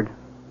Lieutenant Howard.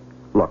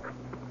 Look,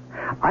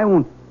 I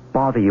won't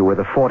bother you with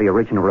the 40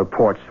 original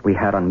reports we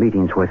had on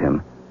meetings with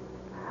him.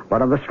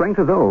 But on the strength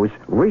of those,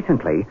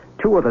 recently,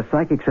 2 of the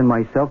psychics and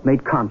myself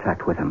made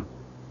contact with him.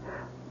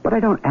 But I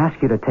don't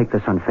ask you to take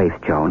this on faith,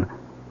 Joan.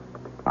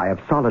 I have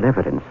solid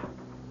evidence.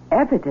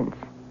 Evidence?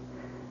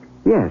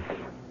 Yes.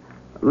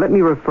 Let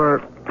me refer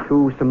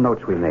to some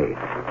notes we made.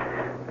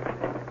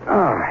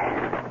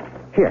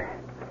 Here.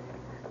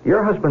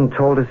 Your husband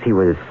told us he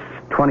was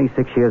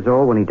 26 years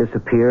old when he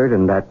disappeared,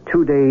 and that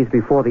 2 days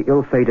before the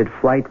ill-fated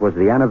flight was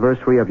the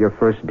anniversary of your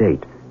first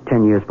date,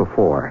 10 years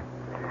before.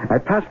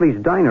 At Pasley's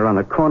Diner on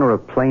the corner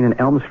of Plain and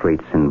Elm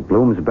Streets in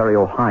Bloomsbury,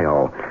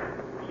 Ohio.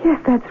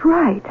 Yes, that's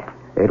right.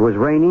 It was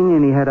raining,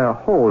 and he had a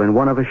hole in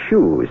one of his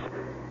shoes,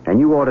 and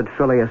you ordered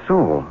filet of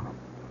sole.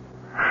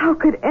 How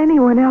could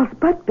anyone else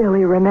but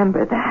Billy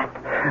remember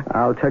that?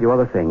 I'll tell you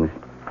other things.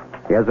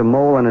 He has a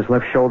mole on his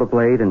left shoulder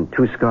blade and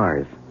 2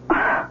 scars.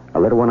 A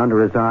little one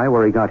under his eye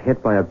where he got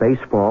hit by a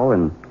baseball,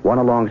 and one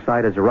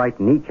alongside his right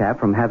kneecap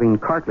from having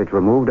cartilage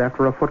removed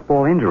after a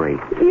football injury.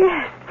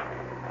 Yes.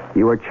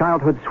 You were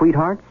childhood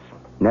sweethearts,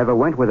 never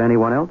went with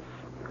anyone else,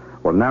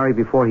 were married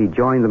before he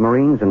joined the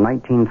Marines in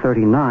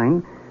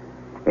 1939.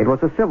 It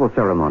was a civil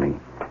ceremony,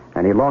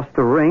 and he lost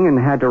the ring and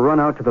had to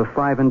run out to the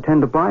 5 and 10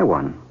 to buy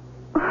one.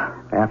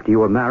 After you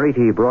were married,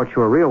 he brought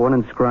you a real one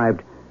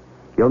inscribed,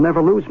 "You'll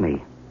never lose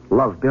me.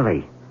 Love,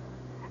 Billy."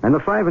 And the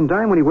 5 and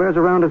dime when he wears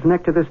around his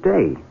neck to this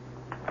day.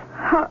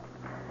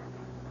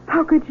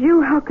 How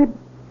could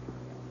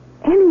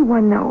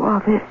anyone know all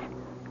this?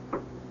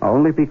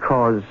 Only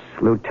because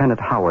Lieutenant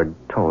Howard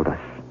told us.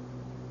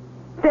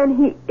 Then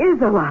he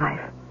is alive.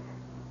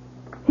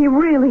 He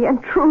really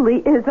and truly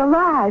is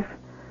alive.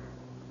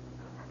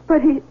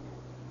 But he's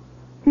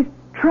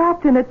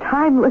trapped in a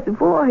timeless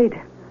void.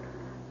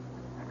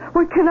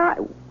 What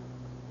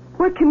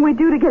can we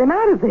do to get him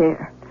out of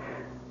there?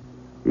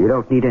 You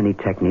don't need any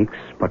techniques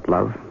but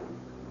love.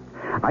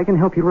 I can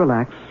help you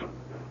relax,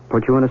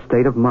 put you in a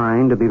state of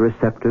mind to be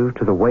receptive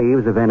to the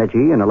waves of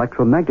energy and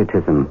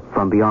electromagnetism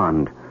from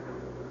beyond.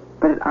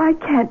 But I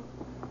can't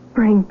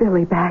bring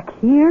Billy back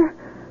here.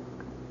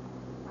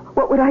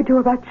 What would I do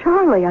about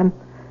Charlie?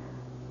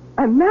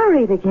 I'm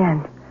married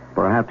again.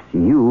 Perhaps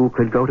you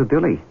could go to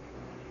Billy.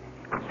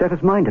 Set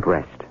his mind at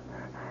rest.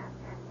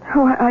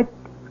 Oh,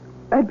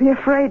 I'd be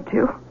afraid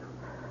to.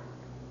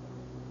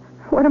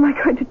 What am I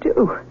going to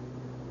do?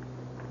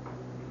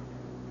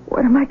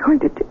 What am I going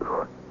to do?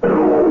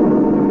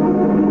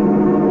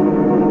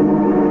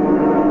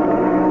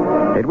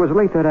 It was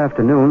late that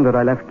afternoon that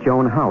I left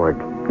Joan Howard,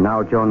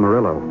 now Joan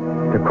Murillo,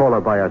 to call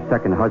her by her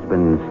second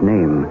husband's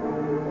name.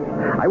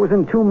 I was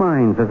in 2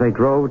 minds as I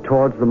drove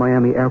towards the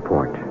Miami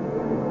airport.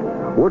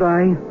 Would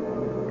I,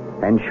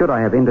 and should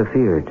I have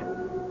interfered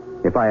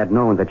if I had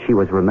known that she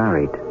was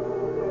remarried?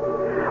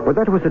 But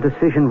that was a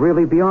decision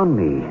really beyond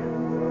me.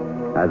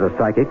 As a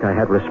psychic, I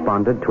had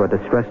responded to a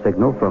distress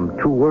signal from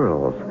 2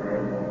 worlds.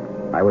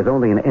 I was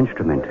only an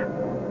instrument,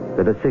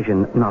 the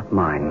decision not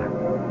mine.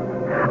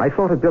 I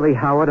thought of Billy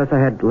Howard as I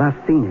had last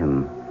seen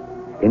him,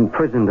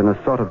 imprisoned in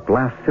a sort of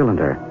glass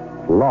cylinder,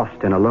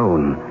 lost and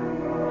alone,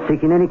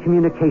 seeking any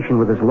communication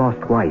with his lost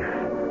wife.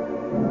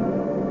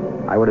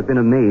 I would have been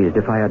amazed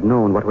if I had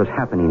known what was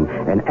happening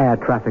in air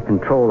traffic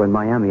control in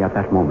Miami at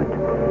that moment.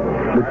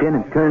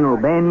 Lieutenant Colonel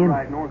Banyan?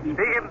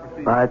 Speaking.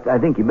 I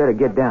think you better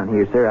get down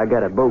here, sir. I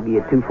got a bogey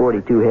at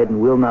 242 head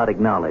and will not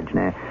acknowledge.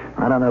 Now,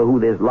 I don't know who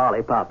this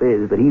lollipop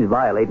is, but he's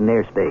violating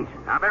airspace.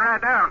 I'll be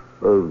right down.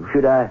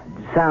 Should I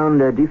sound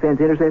defense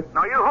intercept?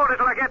 No, you hold it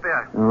till I get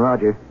there.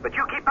 Roger. But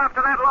you keep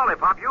after that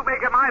lollipop. You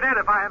make him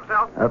identify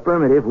himself.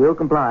 Affirmative. Will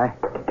comply.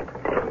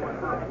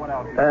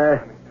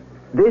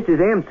 This is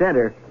M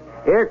Center.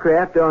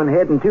 Aircraft on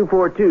heading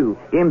 242.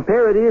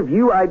 Imperative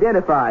you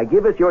identify.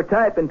 Give us your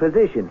type and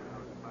position.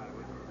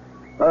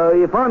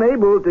 If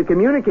unable to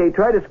communicate,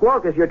 try to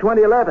squawk us your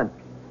 2011.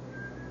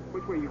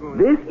 Which way are you going?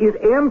 This is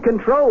M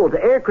Control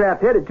to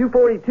aircraft headed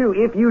 242.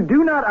 If you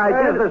do not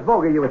identify... There's this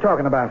bogey you were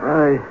talking about.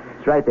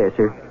 It's right there,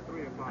 sir.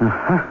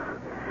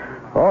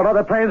 All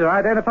other planes are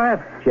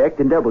identified? Checked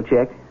and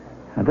double-checked.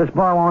 This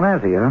boy won't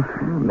answer you,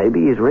 huh?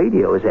 Maybe his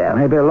radio is out.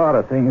 Maybe a lot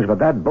of things, but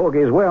that bogey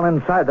is well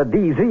inside the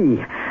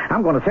DZ.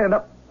 I'm going to send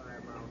up...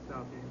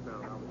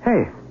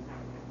 Hey,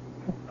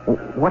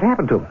 what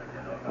happened to him?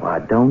 Well, I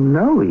don't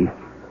know.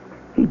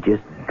 He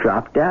just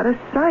dropped out of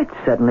sight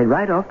suddenly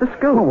right off the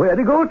scope. Well, where'd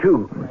he go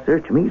to?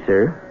 Search me,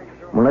 sir.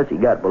 Unless he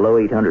got below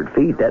 800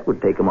 feet, that would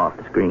take him off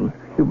the screen.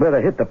 You better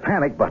hit the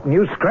panic button.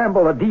 You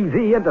scramble the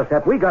DZ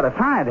intercept. We got to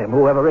find him,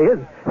 whoever he is.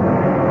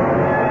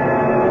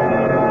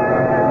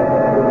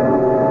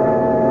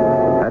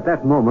 At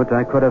that moment,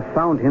 I could have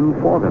found him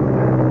for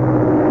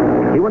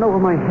them. He went over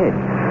my head,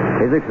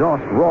 his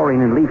exhaust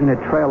roaring and leaving a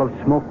trail of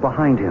smoke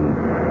behind him,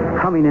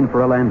 coming in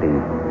for a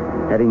landing,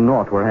 heading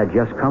north where I had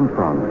just come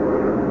from.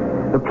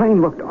 The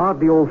plane looked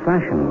oddly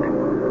old-fashioned,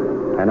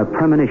 and a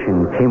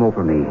premonition came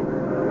over me.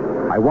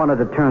 I wanted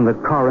to turn the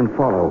car and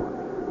follow,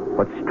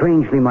 but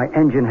strangely my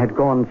engine had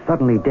gone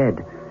suddenly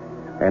dead,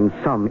 and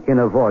some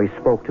inner voice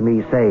spoke to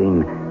me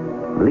saying,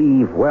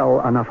 "Leave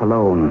well enough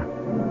alone.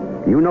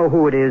 You know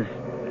who it is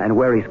and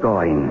where he's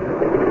going."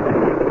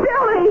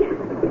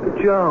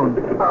 Billy! Joan.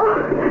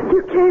 Oh,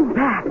 you came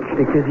back.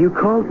 Because you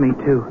called me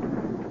to.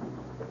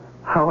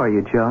 How are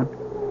you, Joan?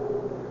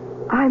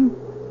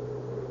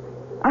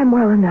 I'm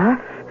well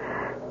enough.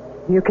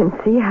 You can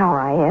see how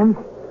I am.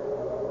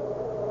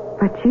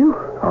 But you?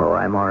 Oh,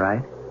 I'm all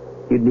right.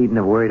 You needn't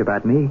have worried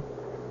about me.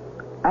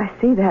 I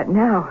see that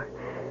now.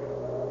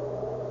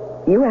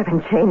 You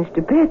haven't changed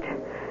a bit.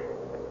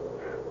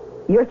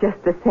 You're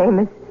just the same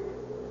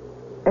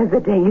as the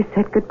day you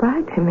said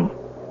goodbye to me.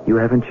 You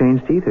haven't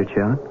changed either,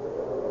 Joan.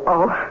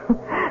 Oh,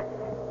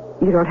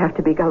 you don't have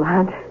to be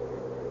gallant.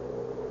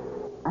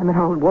 I'm an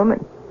old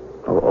woman.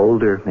 Oh,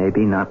 older,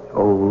 maybe, not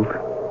old.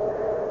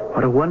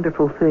 What a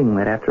wonderful thing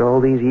that after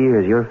all these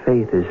years, your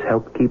faith has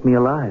helped keep me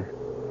alive.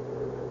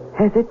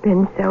 Has it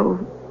been so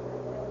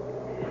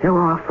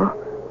awful?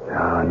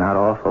 Oh, not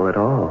awful at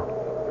all.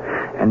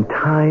 And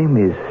time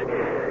is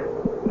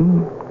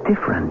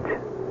different.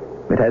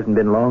 It hasn't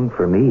been long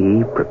for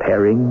me,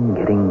 preparing,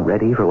 getting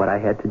ready for what I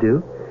had to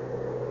do.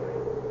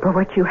 For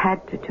what you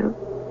had to do?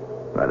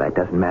 Well, that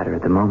doesn't matter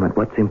at the moment.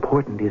 What's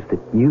important is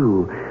that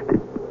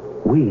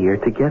we are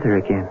together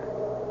again.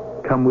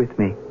 Come with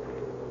me.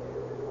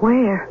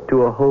 Where?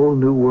 To a whole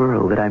new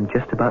world that I'm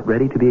just about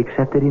ready to be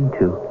accepted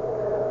into.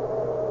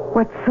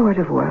 What sort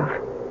of world?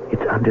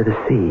 It's under the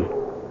sea,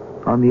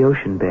 on the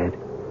ocean bed.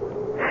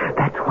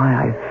 That's why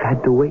I've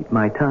had to wait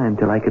my time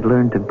till I could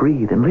learn to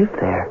breathe and live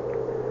there.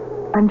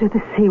 Under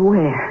the sea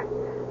where?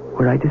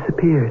 Where I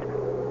disappeared.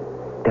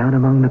 Down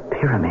among the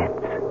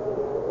pyramids.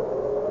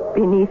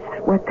 Beneath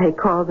what they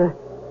call the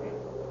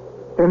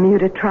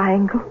Bermuda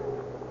Triangle?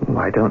 Oh,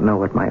 I don't know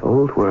what my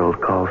old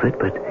world calls it,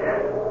 but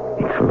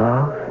it's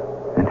love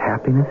and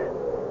happiness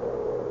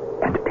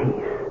and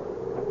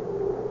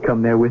peace.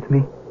 Come there with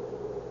me?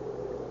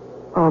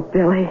 Oh,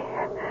 Billy,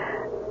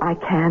 I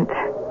can't.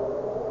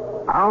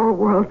 Our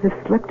worlds have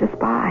slipped us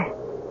by.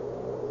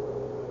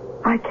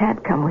 I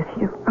can't come with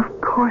you.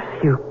 Of course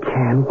you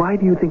can. Why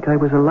do you think I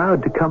was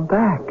allowed to come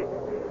back?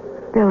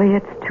 Billy,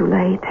 it's too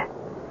late.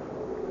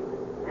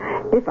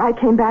 If I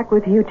came back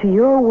with you to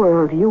your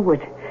world, you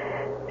would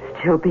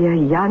still be a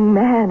young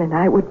man, and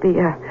I would be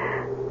a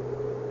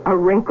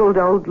wrinkled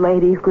old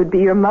lady who could be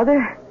your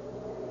mother.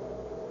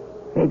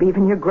 Maybe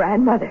even your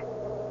grandmother.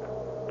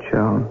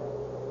 Joan,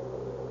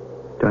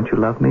 don't you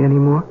love me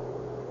anymore?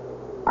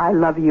 I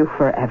love you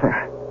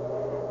forever.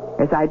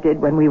 As I did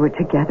when we were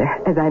together.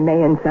 As I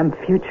may in some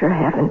future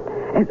heaven.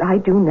 As I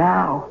do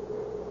now.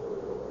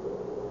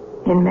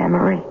 In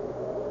memory.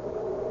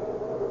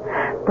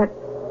 But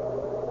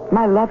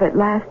my love at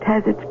last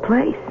has its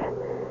place.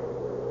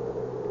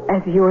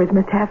 As yours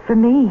must have for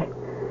me.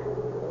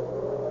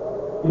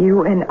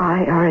 You and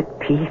I are at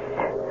peace.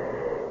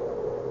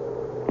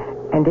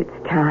 And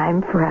it's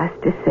time for us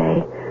to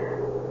say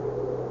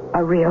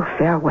a real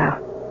farewell.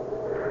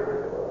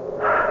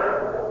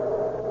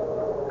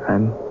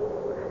 I'm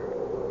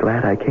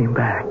glad I came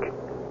back.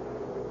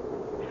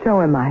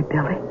 So am I,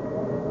 Billy.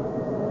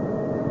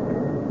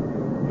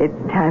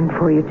 It's time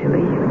for you to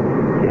leave.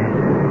 Yes.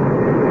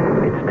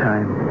 It's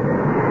time.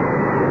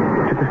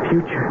 To the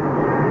future.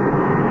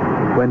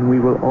 When we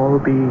will all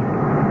be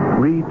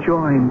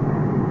rejoined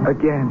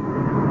again.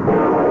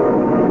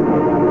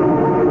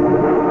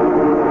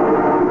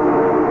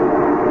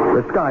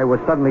 The sky was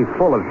suddenly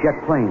full of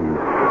jet planes,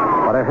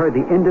 but I heard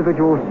the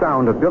individual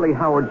sound of Billy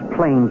Howard's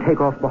plane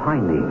take off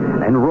behind me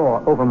and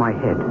roar over my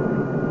head.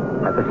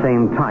 At the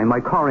same time, my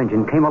car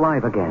engine came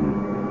alive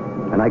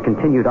again, and I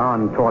continued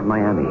on toward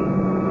Miami.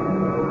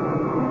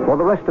 For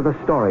the rest of the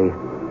story,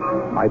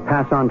 I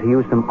pass on to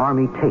you some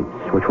Army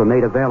tapes which were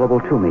made available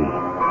to me.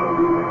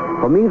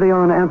 For me, they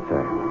are an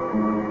answer.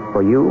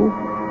 For you,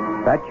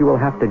 that you will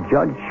have to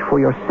judge for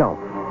yourself.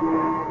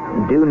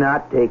 Do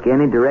not take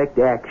any direct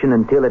action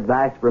until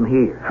advice from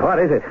here. What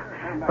is it?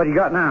 What you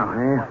got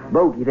now?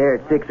 Bogey there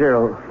at 60.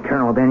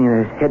 Colonel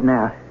Benyon is heading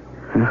out.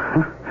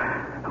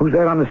 Who's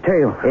that on his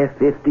tail?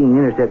 F-15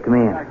 Intercept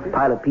Command.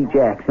 Pilot Pete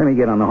Jackson. Let me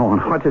get on the horn.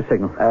 What's his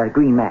signal?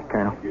 Green Mac,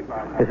 Colonel.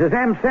 This is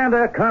M.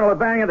 Sander, Colonel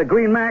O'Banion, the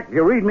Green Mac.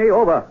 You read me?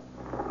 Over.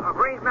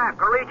 Green Mac,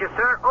 I read you,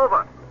 sir.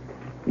 Over.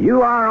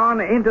 You are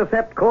on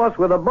intercept course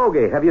with a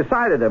bogey. Have you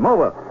sighted him?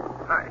 Over.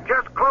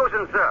 Just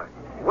closing, sir.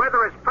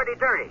 Weather is pretty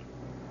dirty.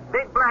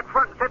 Big black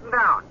front sitting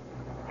down.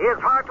 He is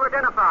hard to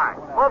identify.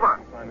 Over.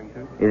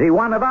 Is he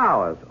one of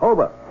ours?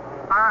 Over.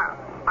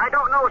 I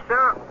don't know,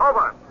 sir.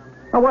 Over.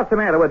 Oh, what's the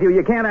matter with you?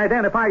 You can't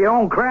identify your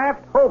own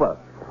craft? Over.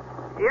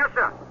 Yes,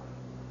 sir.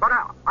 But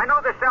I know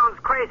this sounds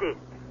crazy.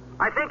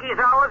 I think he's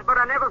ours, but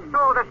I never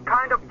saw this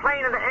kind of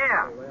plane in the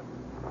air.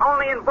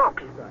 Only in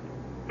books.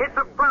 It's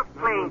a bluff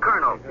plane,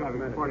 Colonel.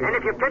 And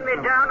if you pin me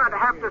down, I'd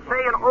have to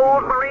say an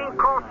old Marine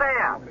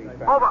Corsair.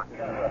 Over.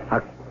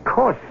 A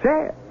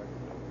Corsair?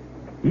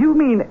 You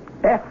mean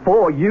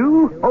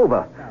F4U?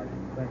 Over.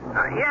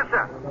 Yes,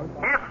 sir.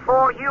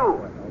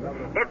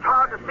 F4U. It's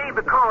hard to see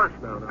because...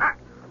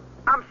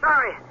 I'm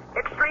sorry.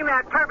 Extreme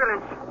air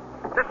turbulence.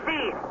 The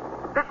sea,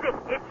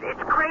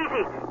 it's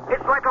crazy.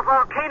 It's like a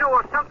volcano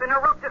or something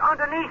erupted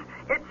underneath.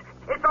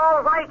 It's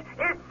all right.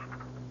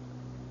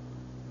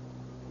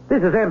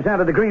 This is M.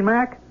 Sander, the Green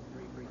Mac.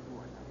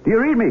 Do you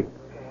read me?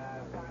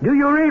 Do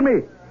you read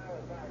me?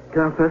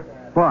 Colonel, sir.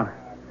 What?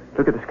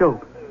 Look at the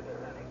scope.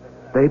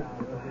 They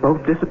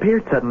both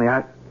disappeared suddenly.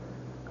 I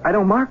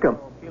don't mark them.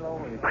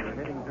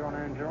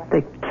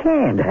 They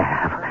can't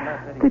have.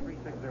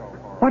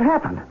 What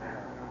happened?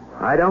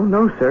 I don't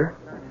know, sir.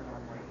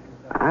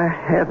 I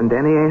haven't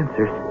any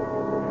answers.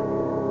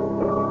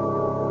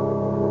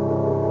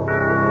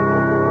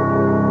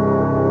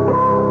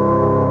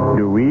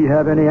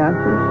 have any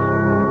answers.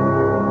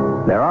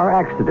 There are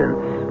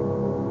accidents,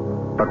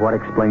 but what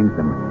explains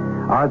them?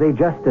 Are they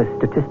just a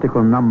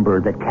statistical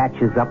number that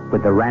catches up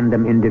with a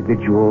random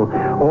individual,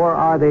 or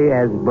are they,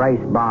 as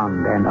Bryce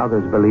Bond and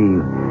others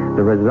believe,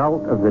 the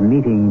result of the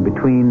meeting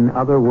between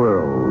other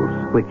worlds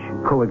which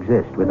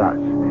coexist with us?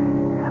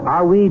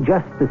 Are we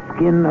just the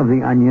skin of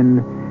the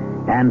onion,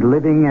 and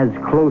living as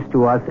close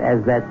to us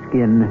as that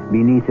skin,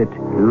 beneath it,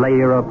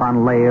 layer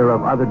upon layer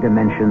of other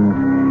dimensions,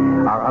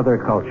 are other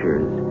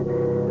cultures,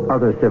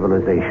 other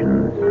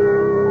civilizations?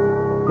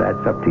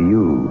 That's up to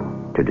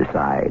you to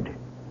decide.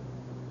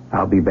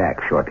 I'll be back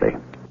shortly.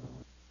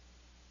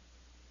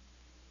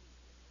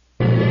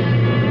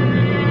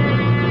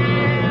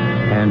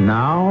 And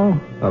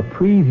now, a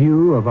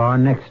preview of our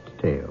next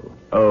tale.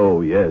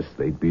 Oh, yes,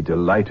 they'd be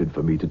delighted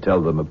for me to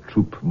tell them of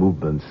troop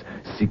movements,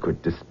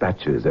 secret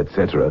dispatches,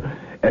 etc.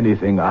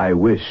 Anything I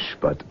wish,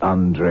 but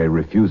Andre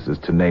refuses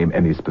to name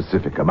any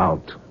specific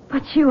amount.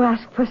 But you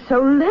asked for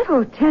so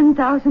little,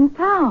 10,000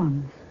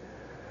 pounds.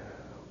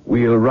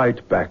 We'll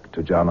write back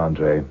to John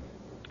Andre.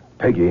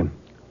 Peggy,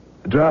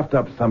 draft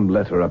up some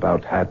letter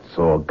about hats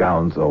or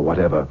gowns or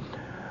whatever.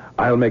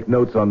 I'll make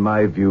notes on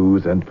my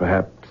views and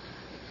perhaps,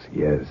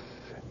 yes,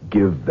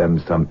 give them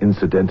some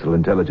incidental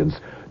intelligence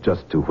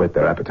just to whet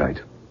their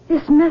appetite.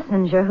 This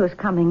messenger who's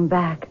coming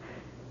back,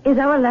 is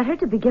our letter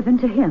to be given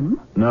to him?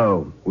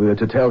 No, we're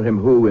to tell him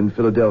who in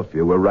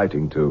Philadelphia we're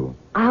writing to.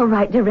 I'll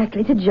write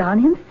directly to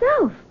John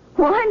himself.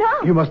 Why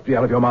not? You must be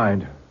out of your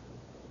mind.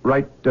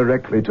 Write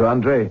directly to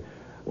Andre.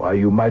 Why,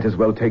 you might as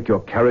well take your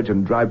carriage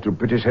and drive to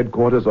British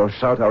headquarters or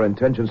shout our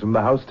intentions from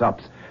the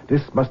housetops.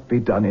 This must be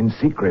done in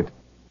secret.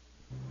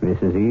 This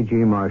is E.G.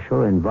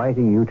 Marshall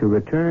inviting you to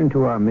return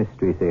to our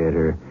Mystery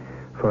Theater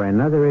for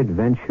another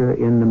adventure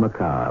in the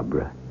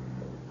macabre.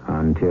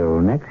 Until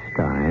next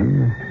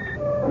time,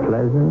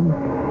 pleasant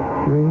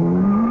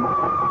dreams.